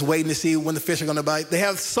 just waiting to see when the fish are going to bite. They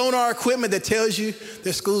have sonar equipment that tells you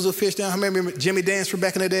there's schools of fish down. I remember Jimmy Dance from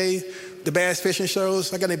back in the day, the bass fishing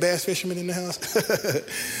shows. I got any bass fishermen in the house?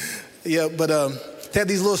 Yeah, but they have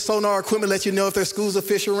these little sonar equipment let you know if there's schools of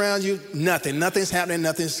fish around you. Nothing's happening.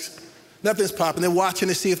 Nothing's popping. They're watching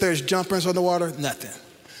to see if there's jumpers on the water. Nothing.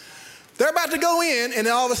 They're about to go in, and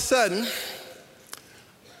then all of a sudden,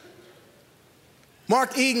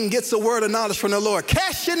 Mark Eden gets a word of knowledge from the Lord.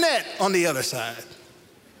 Cast your net on the other side.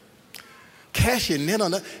 Cast your net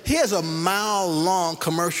on the... He has a mile-long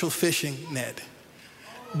commercial fishing net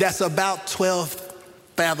that's about 12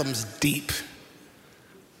 fathoms deep.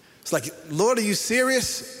 It's like, Lord, are you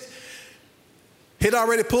serious? He'd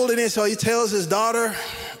already pulled it in, so he tells his daughter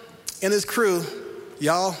and his crew,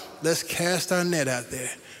 y'all, let's cast our net out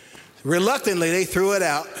there. Reluctantly, they threw it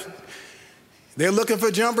out. They're looking for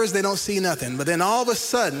jumpers. They don't see nothing. But then all of a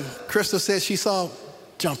sudden, Crystal said she saw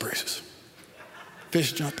jumpers,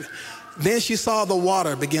 fish jumping. Then she saw the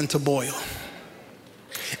water begin to boil.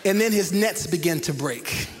 And then his nets began to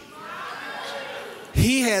break.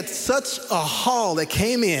 He had such a haul that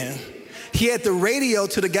came in. He had the radio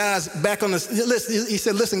to the guys back on the, he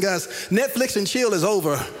said, listen guys, Netflix and chill is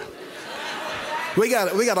over. We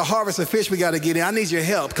got a harvest of fish we got to get in. I need your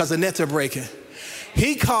help because the nets are breaking.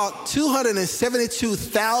 He caught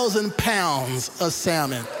 272,000 pounds of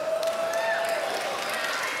salmon.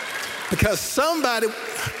 Because somebody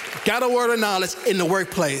got a word of knowledge in the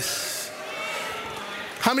workplace.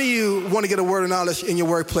 How many of you want to get a word of knowledge in your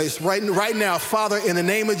workplace? Right now, Father, in the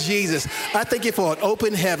name of Jesus, I thank you for an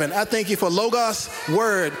open heaven. I thank you for Logos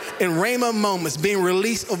word and Rhema moments being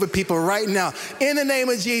released over people right now. In the name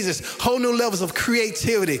of Jesus, whole new levels of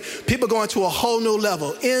creativity. People going to a whole new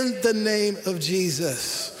level. In the name of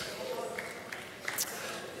Jesus.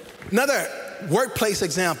 Another workplace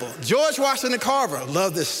example. George Washington Carver.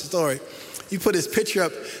 Love this story. You put his picture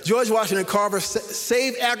up. George Washington Carver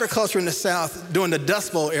saved agriculture in the South during the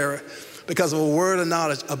Dust Bowl era because of a word of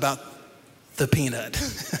knowledge about the peanut.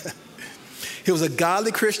 He was a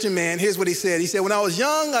godly Christian man. Here's what he said. He said, when I was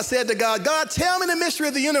young, I said to God, God, tell me the mystery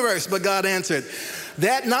of the universe. But God answered,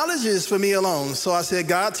 that knowledge is for me alone. So I said,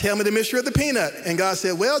 God, tell me the mystery of the peanut. And God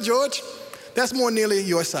said, well, George, that's more nearly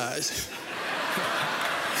your size.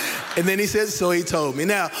 And then he said, so he told me.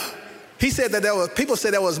 Now, he said that people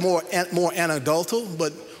said that was more anecdotal,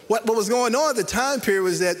 but what was going on at the time period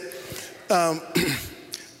was that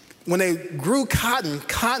when they grew cotton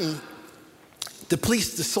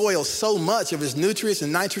depletes the soil so much of its nutrients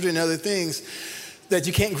and nitrogen and other things that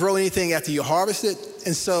you can't grow anything after you harvest it.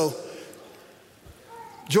 And so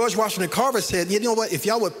George Washington Carver said, you know what, if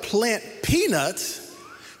y'all would plant peanuts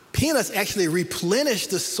actually replenish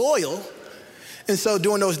the soil. And so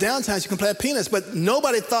during those downtimes, you can plant peanuts, but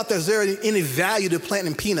nobody thought there's any value to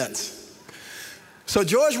planting peanuts. So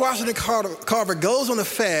George Washington Carver goes on a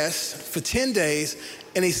fast for 10 days,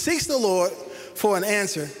 and he seeks the Lord for an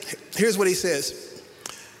answer. Here's what he says.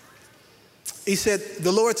 He said,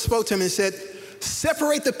 the Lord spoke to him and said,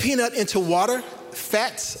 separate the peanut into water,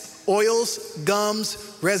 fats, oils,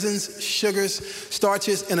 gums, resins, sugars,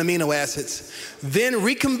 starches, and amino acids. Then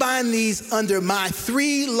recombine these under my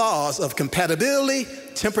 3 laws of compatibility,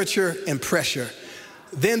 temperature, and pressure.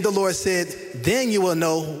 Then the Lord said, then you will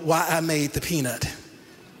know why I made the peanut.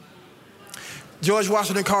 George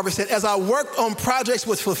Washington Carver said, as I worked on projects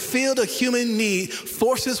which fulfilled a human need,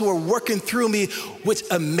 forces were working through me which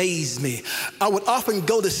amazed me. I would often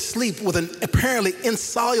go to sleep with an apparently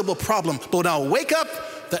insoluble problem, but when I would wake up,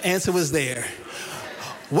 the answer was there.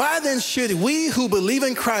 Why then should we who believe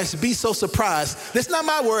in Christ be so surprised? This is not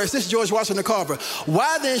my words, this is George Washington Carver.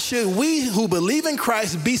 Why then should we who believe in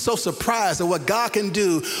Christ be so surprised at what God can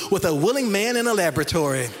do with a willing man in a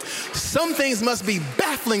laboratory? Some things must be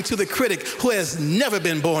baffling to the critic who has never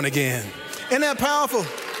been born again. Isn't that powerful?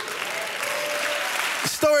 The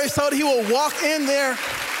story is told he will walk in there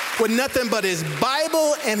with nothing but his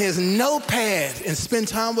Bible and his notepad and spend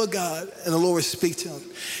time with God, and the Lord would speak to him.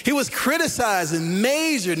 He was criticized in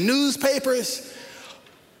major newspapers.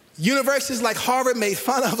 Universities like Harvard made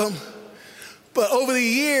fun of him. But over the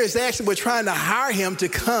years, they actually were trying to hire him to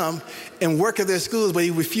come and work at their schools, but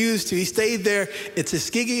he refused to. He stayed there at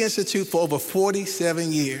Tuskegee Institute for over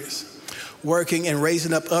 47 years, working and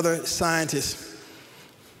raising up other scientists.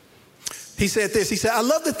 He said this, he said, I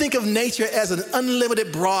love to think of nature as an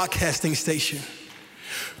unlimited broadcasting station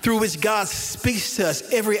through which God speaks to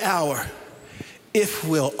us every hour if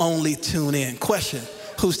we'll only tune in. Question,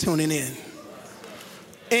 who's tuning in?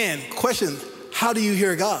 And question, how do you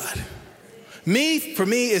hear God? For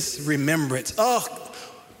me, it's remembrance. Oh,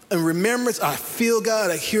 and remembrance, I feel God,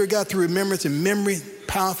 I hear God through remembrance and memory.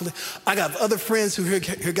 powerfully. I got other friends who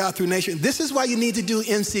hear God through nature. This is why you need to do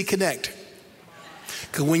MC Connect.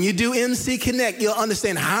 Because when you do MC Connect, you'll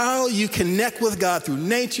understand how you connect with God through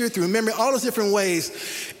nature, through memory, all those different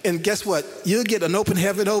ways. And guess what? You'll get an open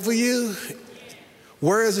heaven over you,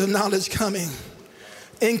 words of knowledge coming,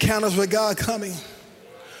 encounters with God coming,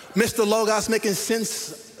 Mr. Logos making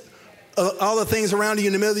sense of all the things around you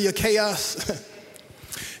in the middle of your chaos.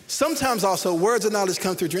 Sometimes also words of knowledge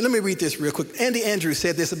come through dreams. Let me read this real quick. Andy Andrews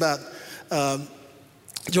said this about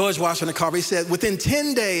George Washington Carver. He said, within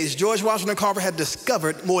 10 days, George Washington Carver had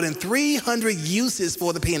discovered more than 300 uses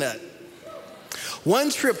for the peanut.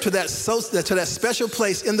 One trip to that special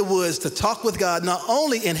place in the woods to talk with God not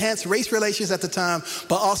only enhanced race relations at the time,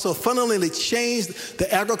 but also fundamentally changed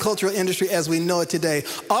the agricultural industry as we know it today.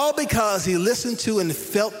 All because he listened to and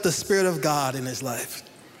felt the Spirit of God in his life.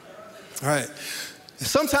 All right.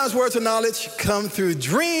 Sometimes words of knowledge come through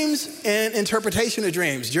dreams and interpretation of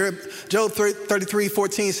dreams. Job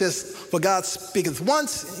 33:14 says, for God speaketh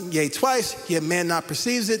once, yea, twice, yet man not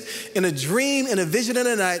perceives it. In a dream, in a vision in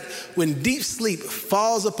the night, when deep sleep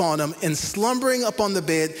falls upon him and slumbering upon the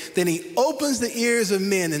bed, then he opens the ears of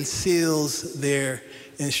men and seals their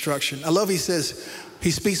instruction. I love he says, he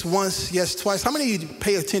speaks once, yes, twice. How many of you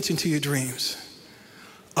pay attention to your dreams?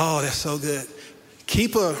 Oh, that's so good.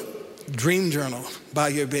 Keep a dream journal by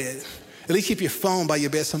your bed. At least keep your phone by your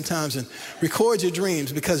bed sometimes and record your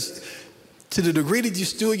dreams, because to the degree that you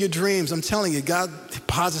steward your dreams, I'm telling you, God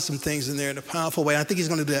deposits some things in there in a powerful way. I think he's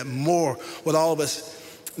going to do that more with all of us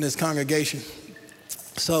in this congregation.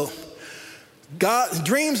 So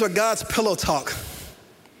dreams are God's pillow talk,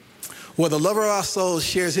 where the lover of our souls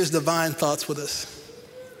shares his divine thoughts with us.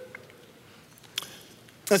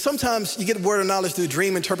 And sometimes you get word of knowledge through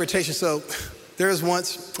dream interpretation. So there was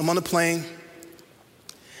once, I'm on a plane,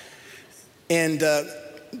 and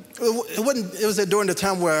it was during the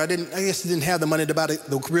time where I didn't have the money to buy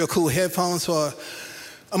the real cool headphones. So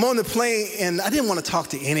I'm on the plane, and I didn't want to talk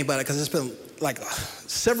to anybody because it's been like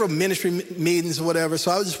several ministry meetings or whatever. So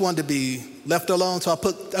I just wanted to be left alone. So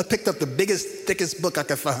I picked up the biggest, thickest book I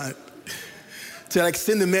could find to like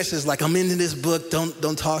send the message like, I'm into this book,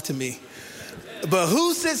 don't talk to me. But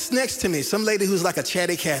who sits next to me? Some lady who's like a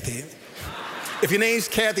chatty Cathy. If your name's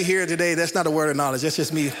Kathy here today, that's not a word of knowledge. That's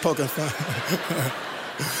just me poking fun.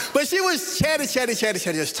 But she was chatty,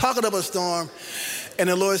 just talking up a storm. And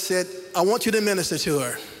the Lord said, I want you to minister to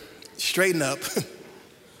her. Straighten up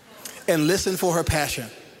and listen for her passion.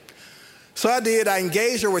 So I did. I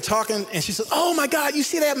engaged her. We're talking. And she said, oh, my God, you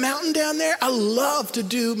see that mountain down there? I love to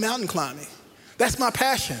do mountain climbing. That's my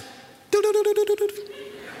passion.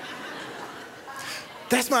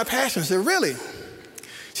 That's my passion. I said, really?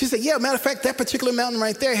 She said, yeah, matter of fact, that particular mountain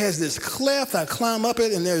right there has this cliff. I climb up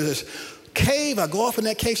it, and there's this cave. I go off in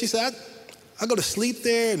that cave. She said, I go to sleep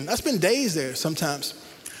there, and I spend days there sometimes.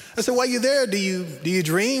 I said, while you're there, do you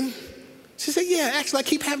dream? She said, yeah, actually, I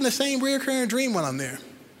keep having the same recurring dream when I'm there.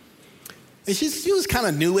 And she was kind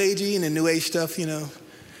of new agey and the new age stuff, you know.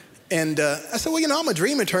 And I said, well, I'm a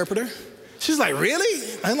dream interpreter. She's like,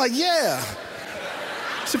 really? I'm like, yeah.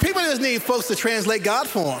 So people just need folks to translate God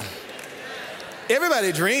for them.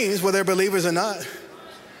 Everybody dreams, whether they're believers or not.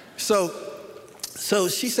 So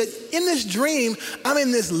she said, in this dream, I'm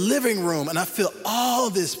in this living room and I feel all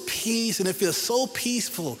this peace, and it feels so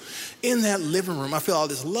peaceful in that living room. I feel all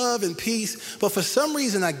this love and peace. But for some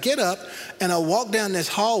reason, I get up and I walk down this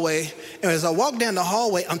hallway. And as I walk down the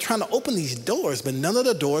hallway, I'm trying to open these doors, but none of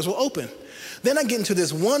the doors will open. Then I get into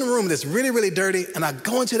this one room that's really, really dirty, and I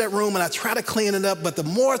go into that room and I try to clean it up, but the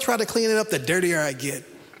more I try to clean it up, the dirtier I get.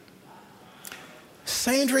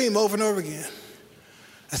 Same dream over and over again.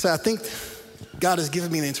 I said, I think God has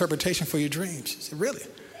given me an interpretation for your dreams. She said, really?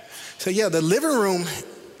 So yeah, the living room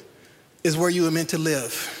is where you were meant to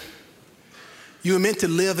live. You were meant to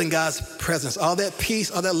live in God's presence. All that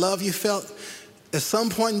peace, all that love you felt, at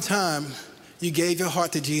some point in time, you gave your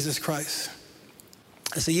heart to Jesus Christ.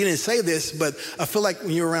 I said, you didn't say this, but I feel like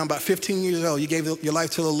when you were around about 15 years old, you gave your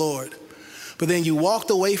life to the Lord. But then you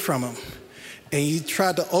walked away from him and you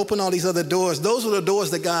tried to open all these other doors. Those are the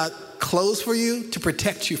doors that God closed for you to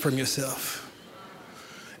protect you from yourself.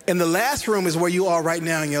 And the last room is where you are right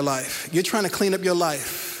now in your life. You're trying to clean up your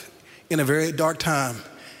life in a very dark time,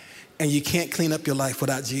 and you can't clean up your life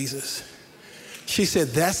without Jesus. She said,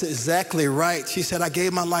 that's exactly right. She said, I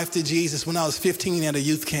gave my life to Jesus when I was 15 at a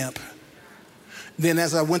youth camp. Then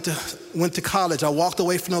as I went to college, I walked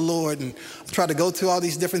away from the Lord and tried to go through all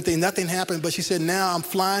these different things. Nothing happened, but she said, now I'm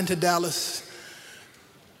flying to Dallas.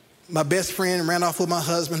 My best friend ran off with my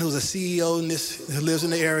husband, who's a CEO who lives in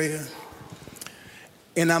the area.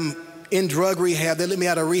 And I'm in drug rehab. They let me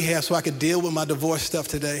out of rehab so I could deal with my divorce stuff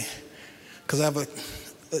today, because I have a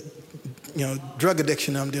drug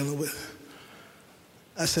addiction I'm dealing with.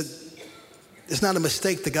 I said, it's not a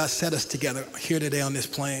mistake that God set us together here today on this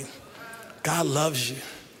plane. God loves you.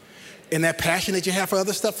 And that passion that you have for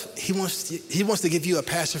other stuff, he wants to give you a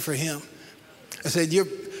passion for him. I said,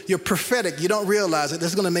 you're prophetic. You don't realize it. This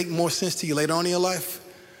is going to make more sense to you later on in your life.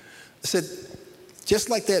 I said, just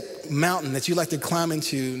like that mountain that you like to climb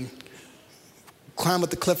into, climb up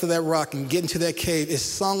the cliff of that rock and get into that cave, it's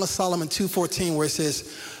Song of Solomon 2:14 where it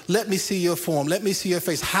says, let me see your form. Let me see your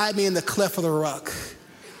face. Hide me in the cleft of the rock.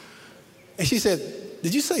 And she said,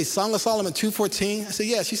 did you say Song of Solomon 2:14? I said,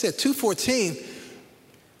 yeah. She said, 2:14.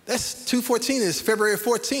 That's 2:14 is February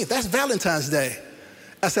 14th. That's Valentine's Day.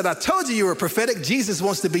 I said, I told you were prophetic. Jesus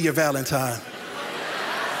wants to be your Valentine.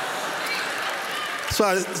 So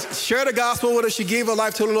I shared the gospel with her. She gave her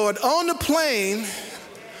life to the Lord on the plane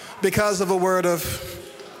because of a word of,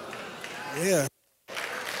 yeah.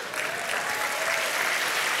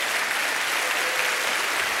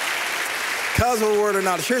 Because of a word of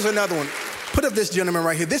knowledge. Here's another one. Put up this gentleman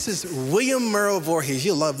right here. This is William Merrill Voorhees.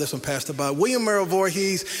 You'll love this one, Pastor Bob. William Merrill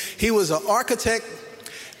Voorhees, he was an architect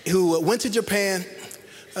who went to Japan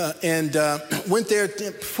and went there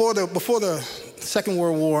before the Second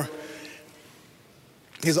World War.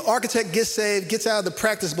 He's an architect, gets saved, gets out of the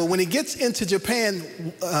practice, but when he gets into Japan,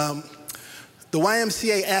 the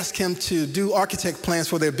YMCA asked him to do architect plans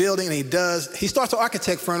for their building, and he does. He starts an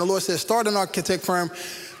architect firm. The Lord says, start an architect firm,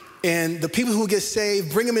 and the people who get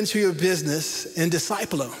saved, bring them into your business and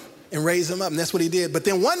disciple them and raise them up, and that's what he did. But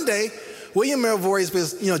then one day, William Merrill Voorhees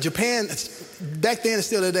was, Japan, back then and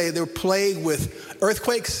still today, they were plagued with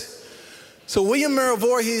earthquakes. So William Merrill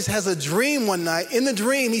Voorhees has a dream one night. In the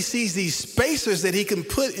dream, he sees these spacers that he can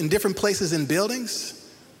put in different places in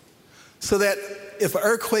buildings so that if an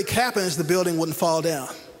earthquake happens, the building wouldn't fall down.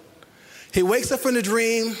 He wakes up from the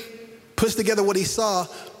dream, puts together what he saw.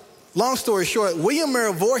 Long story short, William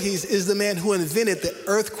Merrill Voorhees is the man who invented the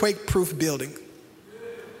earthquake-proof building.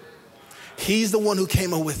 He's the one who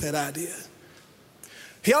came up with that idea.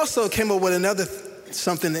 He also came up with another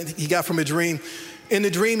something that he got from a dream. In the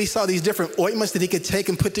dream, he saw these different ointments that he could take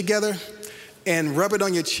and put together and rub it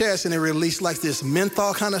on your chest, and it released like this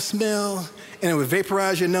menthol kind of smell, and it would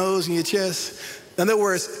vaporize your nose and your chest. In other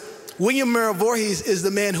words, William Merrill Voorhees is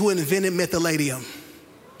the man who invented methyladium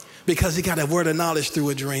because he got a word of knowledge through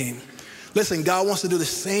a dream. Listen, God wants to do the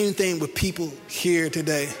same thing with people here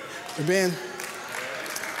today. Amen.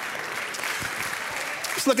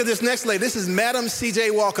 Let's look at this next lady. This is Madam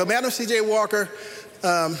C.J. Walker. Madam C.J. Walker,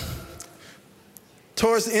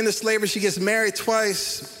 towards the end of slavery, she gets married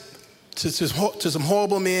twice to some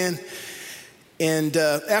horrible men. And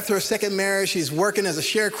after her second marriage, she's working as a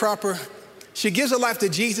sharecropper. She gives her life to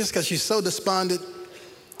Jesus because she's so despondent.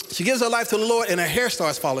 She gives her life to the Lord, and her hair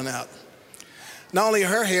starts falling out. Not only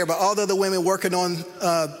her hair, but all the other women working on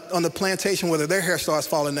the plantation with her, their hair starts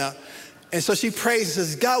falling out. And so she prays and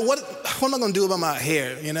says, God, what am I going to do about my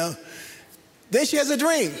hair, Then she has a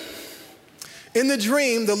dream. In the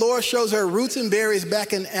dream, the Lord shows her roots and berries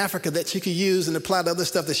back in Africa that she could use and apply to other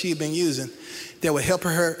stuff that she had been using that would help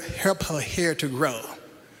her hair to grow.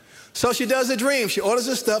 So she does the dream. She orders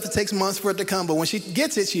the stuff. It takes months for it to come. But when she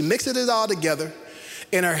gets it, she mixes it all together,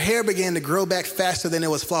 and her hair began to grow back faster than it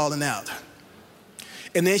was falling out.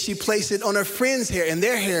 And then she placed it on her friend's hair, and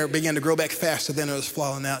their hair began to grow back faster than it was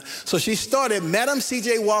falling out. So she started Madam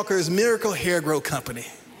C.J. Walker's Miracle Hair Grow Company.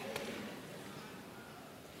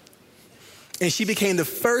 And she became the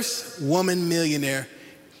first woman millionaire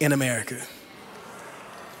in America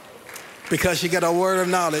because she got a word of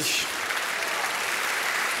knowledge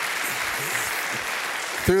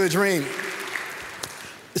through a dream.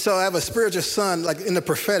 So I have a spiritual son, like in the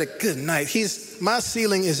prophetic. Good night. My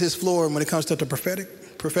ceiling is his floor when it comes to the prophetic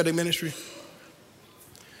ministry.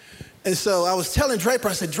 And so I was telling Draper,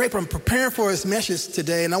 I said, Draper, I'm preparing for his message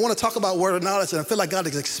today, and I want to talk about word of knowledge, and I feel like God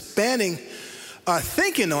is expanding our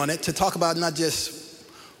thinking on it to talk about not just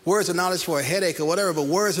words of knowledge for a headache or whatever, but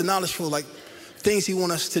words of knowledge for like things he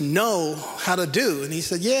wants us to know how to do. And he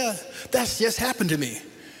said, yeah, that's just happened to me.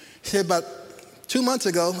 He said, about 2 months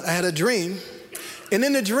ago, I had a dream. And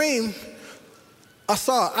in the dream, I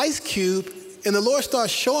saw an ice cube, and the Lord started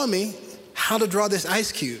showing me how to draw this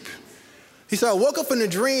ice cube. He said, I woke up in the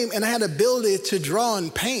dream, and I had the ability to draw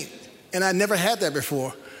and paint, and I never had that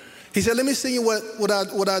before. He said, let me see you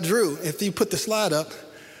what I drew. If you put the slide up,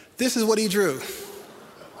 this is what he drew.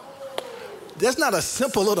 That's not a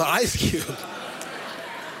simple little ice cube.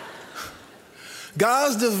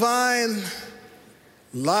 God's divine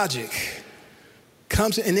logic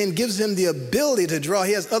comes and then gives him the ability to draw.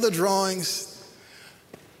 He has other drawings.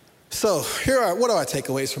 So what are our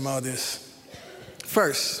takeaways from all this?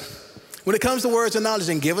 First, when it comes to words of knowledge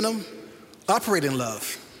and giving them, operate in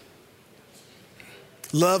love.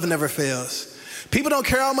 Love never fails. People don't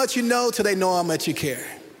care how much you know till they know how much you care.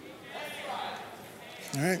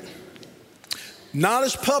 All right?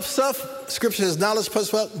 Knowledge puffs up. Scripture says knowledge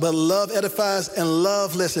puffs up, but love edifies, and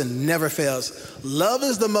love, listen, never fails. Love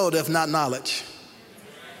is the motive, not knowledge.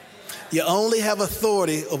 You only have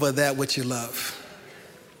authority over that which you love.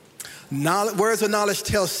 Words of knowledge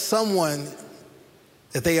tell someone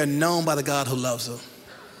that they are known by the God who loves them.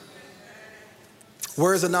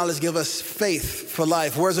 Words of knowledge give us faith for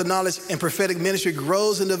life. Words of knowledge and prophetic ministry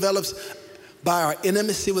grows and develops by our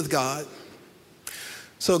intimacy with God.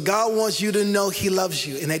 So God wants you to know he loves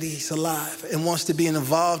you and that he's alive and wants to be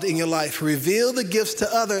involved in your life. Reveal the gifts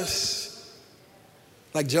to others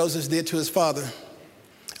like Joseph did to his father,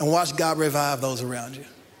 and watch God revive those around you,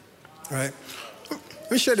 right?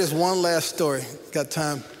 Let me share this one last story. Got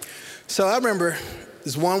time? So I remember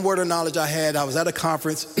this one word of knowledge I had. I was at a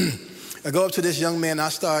conference. I go up to this young man. And I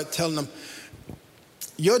start telling him,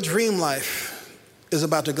 your dream life is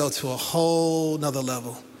about to go to a whole nother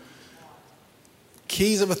level.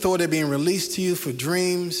 Keys of authority are being released to you for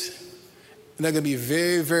dreams. And they're going to be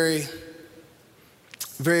very, very,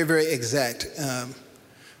 very, very exact.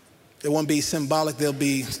 They won't be symbolic. They'll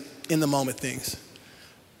be in the moment things.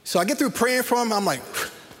 So I get through praying for him. I'm like,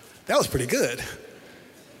 that was pretty good.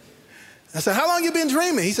 I said, how long you been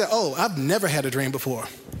dreaming? He said, oh, I've never had a dream before.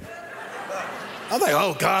 I was like,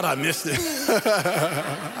 oh, God, I missed it.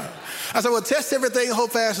 I said, well, test everything,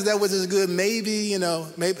 hope fast that was as good. Maybe.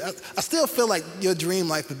 I still feel like your dream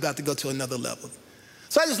life is about to go to another level.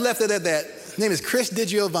 So I just left it at that. His name is Chris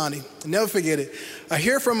DiGiovanni. I'll never forget it. I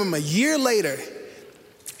hear from him a year later.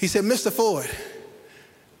 He said, Mr. Ford,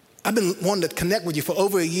 I've been wanting to connect with you for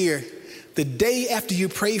over a year. The day after you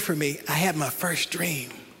prayed for me, I had my first dream.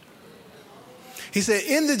 He said,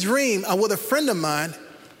 in the dream, I'm with a friend of mine,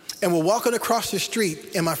 and we're walking across the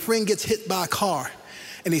street, and my friend gets hit by a car.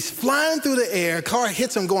 And he's flying through the air. A car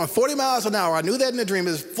hits him going 40 miles an hour. I knew that in the dream.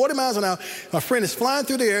 It was 40 miles an hour. My friend is flying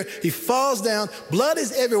through the air. He falls down. Blood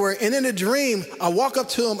is everywhere. And in the dream, I walk up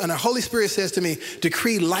to him, and the Holy Spirit says to me,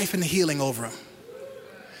 decree life and healing over him.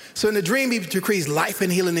 So in the dream, he decrees life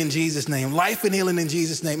and healing in Jesus' name. Life and healing in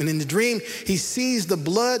Jesus' name. And in the dream, he sees the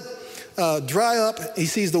blood dry up. He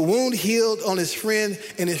sees the wound healed on his friend,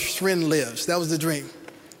 and his friend lives. That was the dream.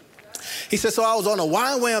 He said, so I was on a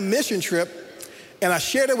YWAM mission trip, and I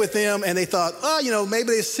shared it with them, and they thought,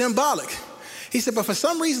 maybe it's symbolic. He said, but for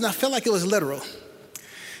some reason, I felt like it was literal.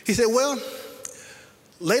 He said, well,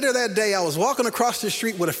 later that day, I was walking across the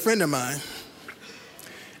street with a friend of mine,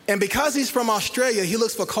 and because he's from Australia, he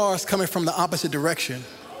looks for cars coming from the opposite direction.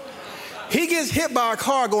 He gets hit by a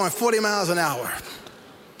car going 40 miles an hour.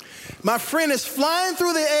 My friend is flying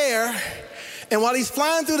through the air, and while he's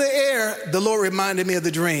flying through the air, the Lord reminded me of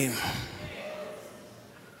the dream.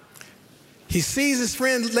 He sees his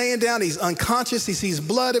friend laying down. He's unconscious. He sees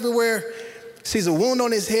blood everywhere, sees a wound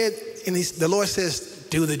on his head, and the Lord says,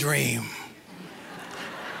 do the dream.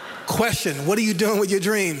 Question, what are you doing with your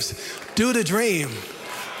dreams? Do the dream.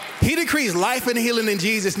 He decrees life and healing in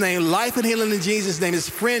Jesus' name, life and healing in Jesus' name. His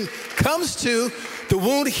friend comes to, the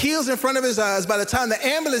wound heals in front of his eyes. By the time the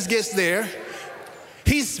ambulance gets there,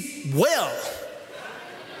 he's well.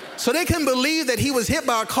 So they couldn't believe that he was hit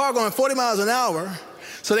by a car going 40 miles an hour.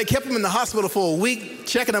 So they kept him in the hospital for a week,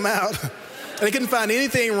 checking him out. And they couldn't find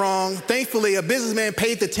anything wrong. Thankfully, a businessman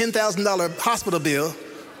paid the $10,000 hospital bill.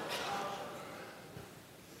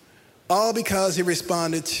 All because he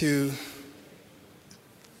responded to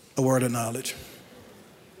a word of knowledge.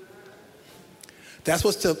 That's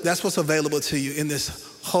what's available to you in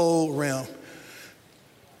this whole realm.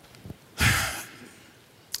 I'll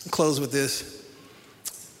close with this.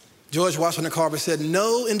 George Washington Carver said,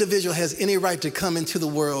 no individual has any right to come into the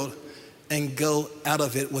world and go out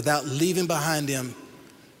of it without leaving behind him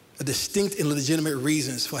a distinct and legitimate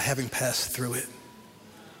reasons for having passed through it.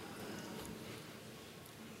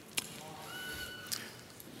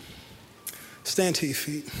 Stand to your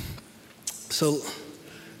feet. So,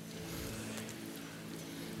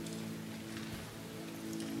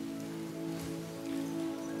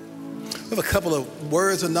 we have a couple of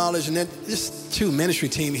words of knowledge, and then just two ministry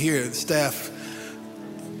team here, the staff.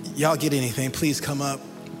 Y'all get anything, please come up,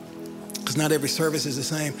 because not every service is the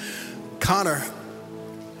same. Connor,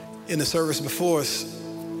 in the service before us,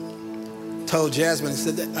 told Jasmine,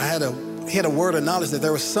 said that he had a word of knowledge that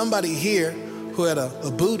there was somebody here who had a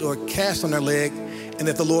boot or cast on their leg, and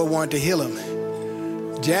that the Lord wanted to heal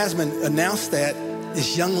him. Jasmine announced that,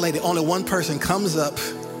 this young lady, only one person comes up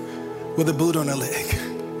with a boot on her leg.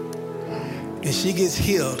 And she gets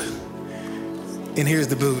healed. And here's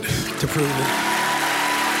the boot to prove it.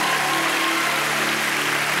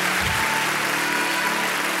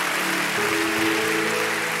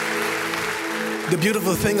 The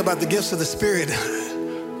beautiful thing about the gifts of the Spirit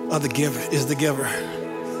of the giver is the giver.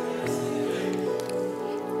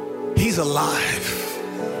 He's alive.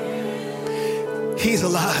 He's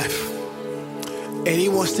alive. And he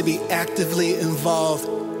wants to be actively involved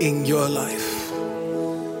in your life.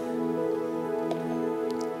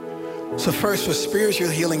 So first, for spiritual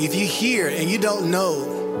healing, if you hear and you don't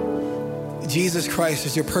know Jesus Christ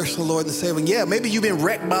as your personal Lord and Savior, yeah, maybe you've been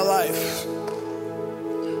wrecked by life.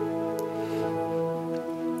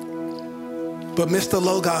 But Mr.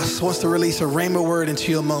 Logos wants to release a rhema word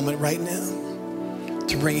into your moment right now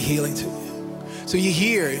to bring healing to you. So you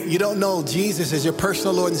hear, you don't know Jesus as your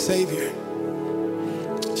personal Lord and Savior.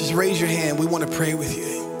 Just raise your hand. We want to pray with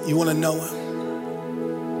you. You want to know him.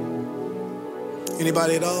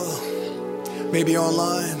 Anybody at all? Maybe you're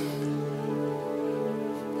online.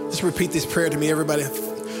 Just repeat this prayer to me, everybody.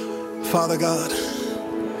 Father God,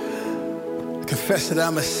 I confess that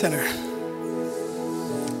I'm a sinner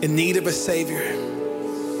in need of a Savior.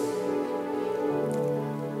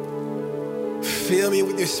 Fill me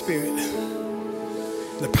with your Spirit,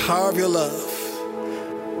 the power of your love.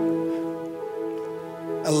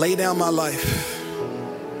 I lay down my life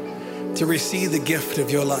to receive the gift of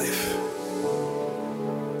your life.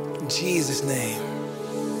 In Jesus' name,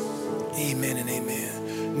 amen and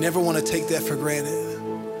amen. Never want to take that for granted.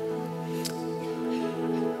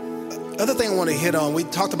 Other thing I want to hit on, we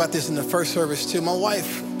talked about this in the first service too. My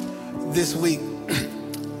wife this week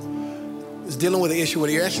was dealing with an issue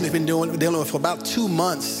with her. Actually been dealing with for about 2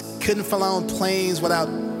 months. Couldn't fly on planes without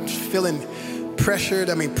feeling pressured.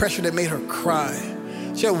 Pressure that made her cry.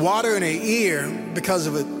 She had water in her ear because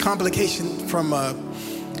of a complication from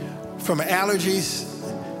allergies.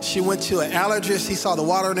 She went to an allergist. He saw the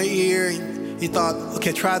water in her ear. He thought,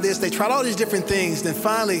 okay, try this. They tried all these different things. Then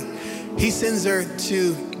finally, he sends her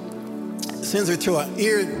to an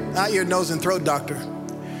ear, nose, and throat doctor.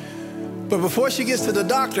 But before she gets to the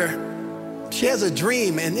doctor, she has a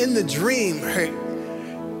dream. And in the dream,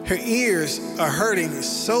 her ears are hurting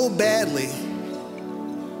so badly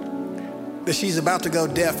that she's about to go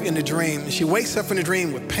deaf in the dream. She wakes up in the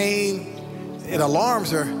dream with pain. It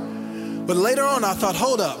alarms her. But later on, I thought,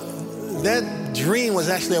 hold up. That dream was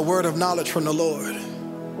actually a word of knowledge from the Lord.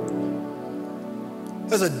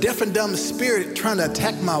 There's a deaf and dumb spirit trying to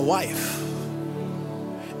attack my wife.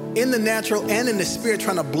 In the natural and in the spirit,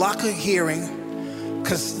 trying to block her hearing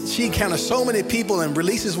because she encounters so many people and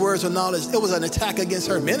releases words of knowledge. It was an attack against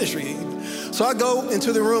her ministry. So I go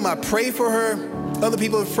into the room. I pray for her. Other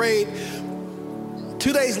people have prayed.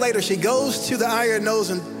 2 days later, she goes to the ear, nose,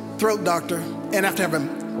 and throat doctor. And after having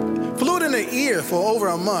fluid in her ear for over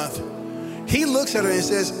a month, he looks at her and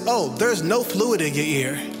says, oh, there's no fluid in your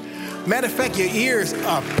ear. Matter of fact, your ears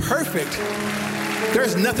are perfect.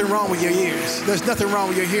 There's nothing wrong with your ears. There's nothing wrong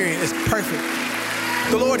with your hearing. It's perfect.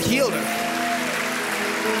 The Lord healed her.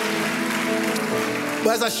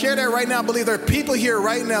 But as I share that right now, I believe there are people here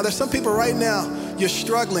right now. There's some people right now, you're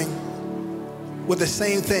struggling with the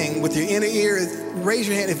same thing, with your inner ear. Raise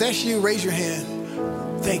your hand. If that's you, raise your hand.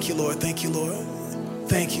 Thank you, Lord. Thank you, Lord.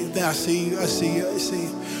 Thank you. I see you. I see you. I see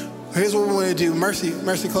you. Here's what we want to do. Mercy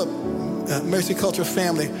Culture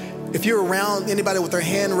family. If you're around anybody with their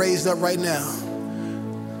hand raised up right now,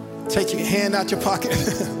 take your hand out your pocket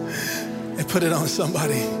and put it on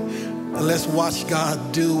somebody. And let's watch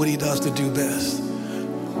God do what he does to do best.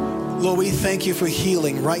 Lord, we thank you for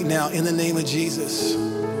healing right now in the name of Jesus.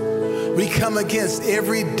 We come against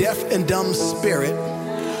every deaf and dumb spirit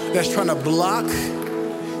that's trying to block,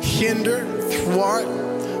 hinder, thwart,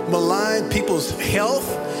 malign people's health,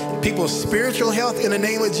 people's spiritual health in the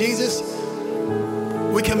name of Jesus.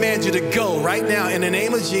 We command you to go right now in the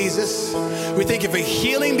name of Jesus. We thank you for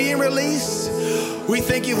healing being released. We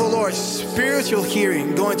thank you for, Lord, spiritual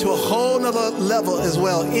hearing going to a whole nother level as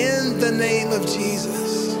well in the name of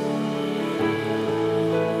Jesus.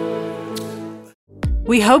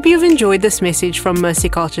 We hope you've enjoyed this message from Mercy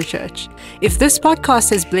Culture Church. If this podcast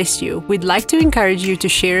has blessed you, we'd like to encourage you to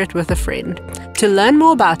share it with a friend. To learn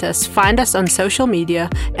more about us, find us on social media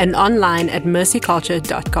and online at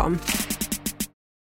mercyculture.com.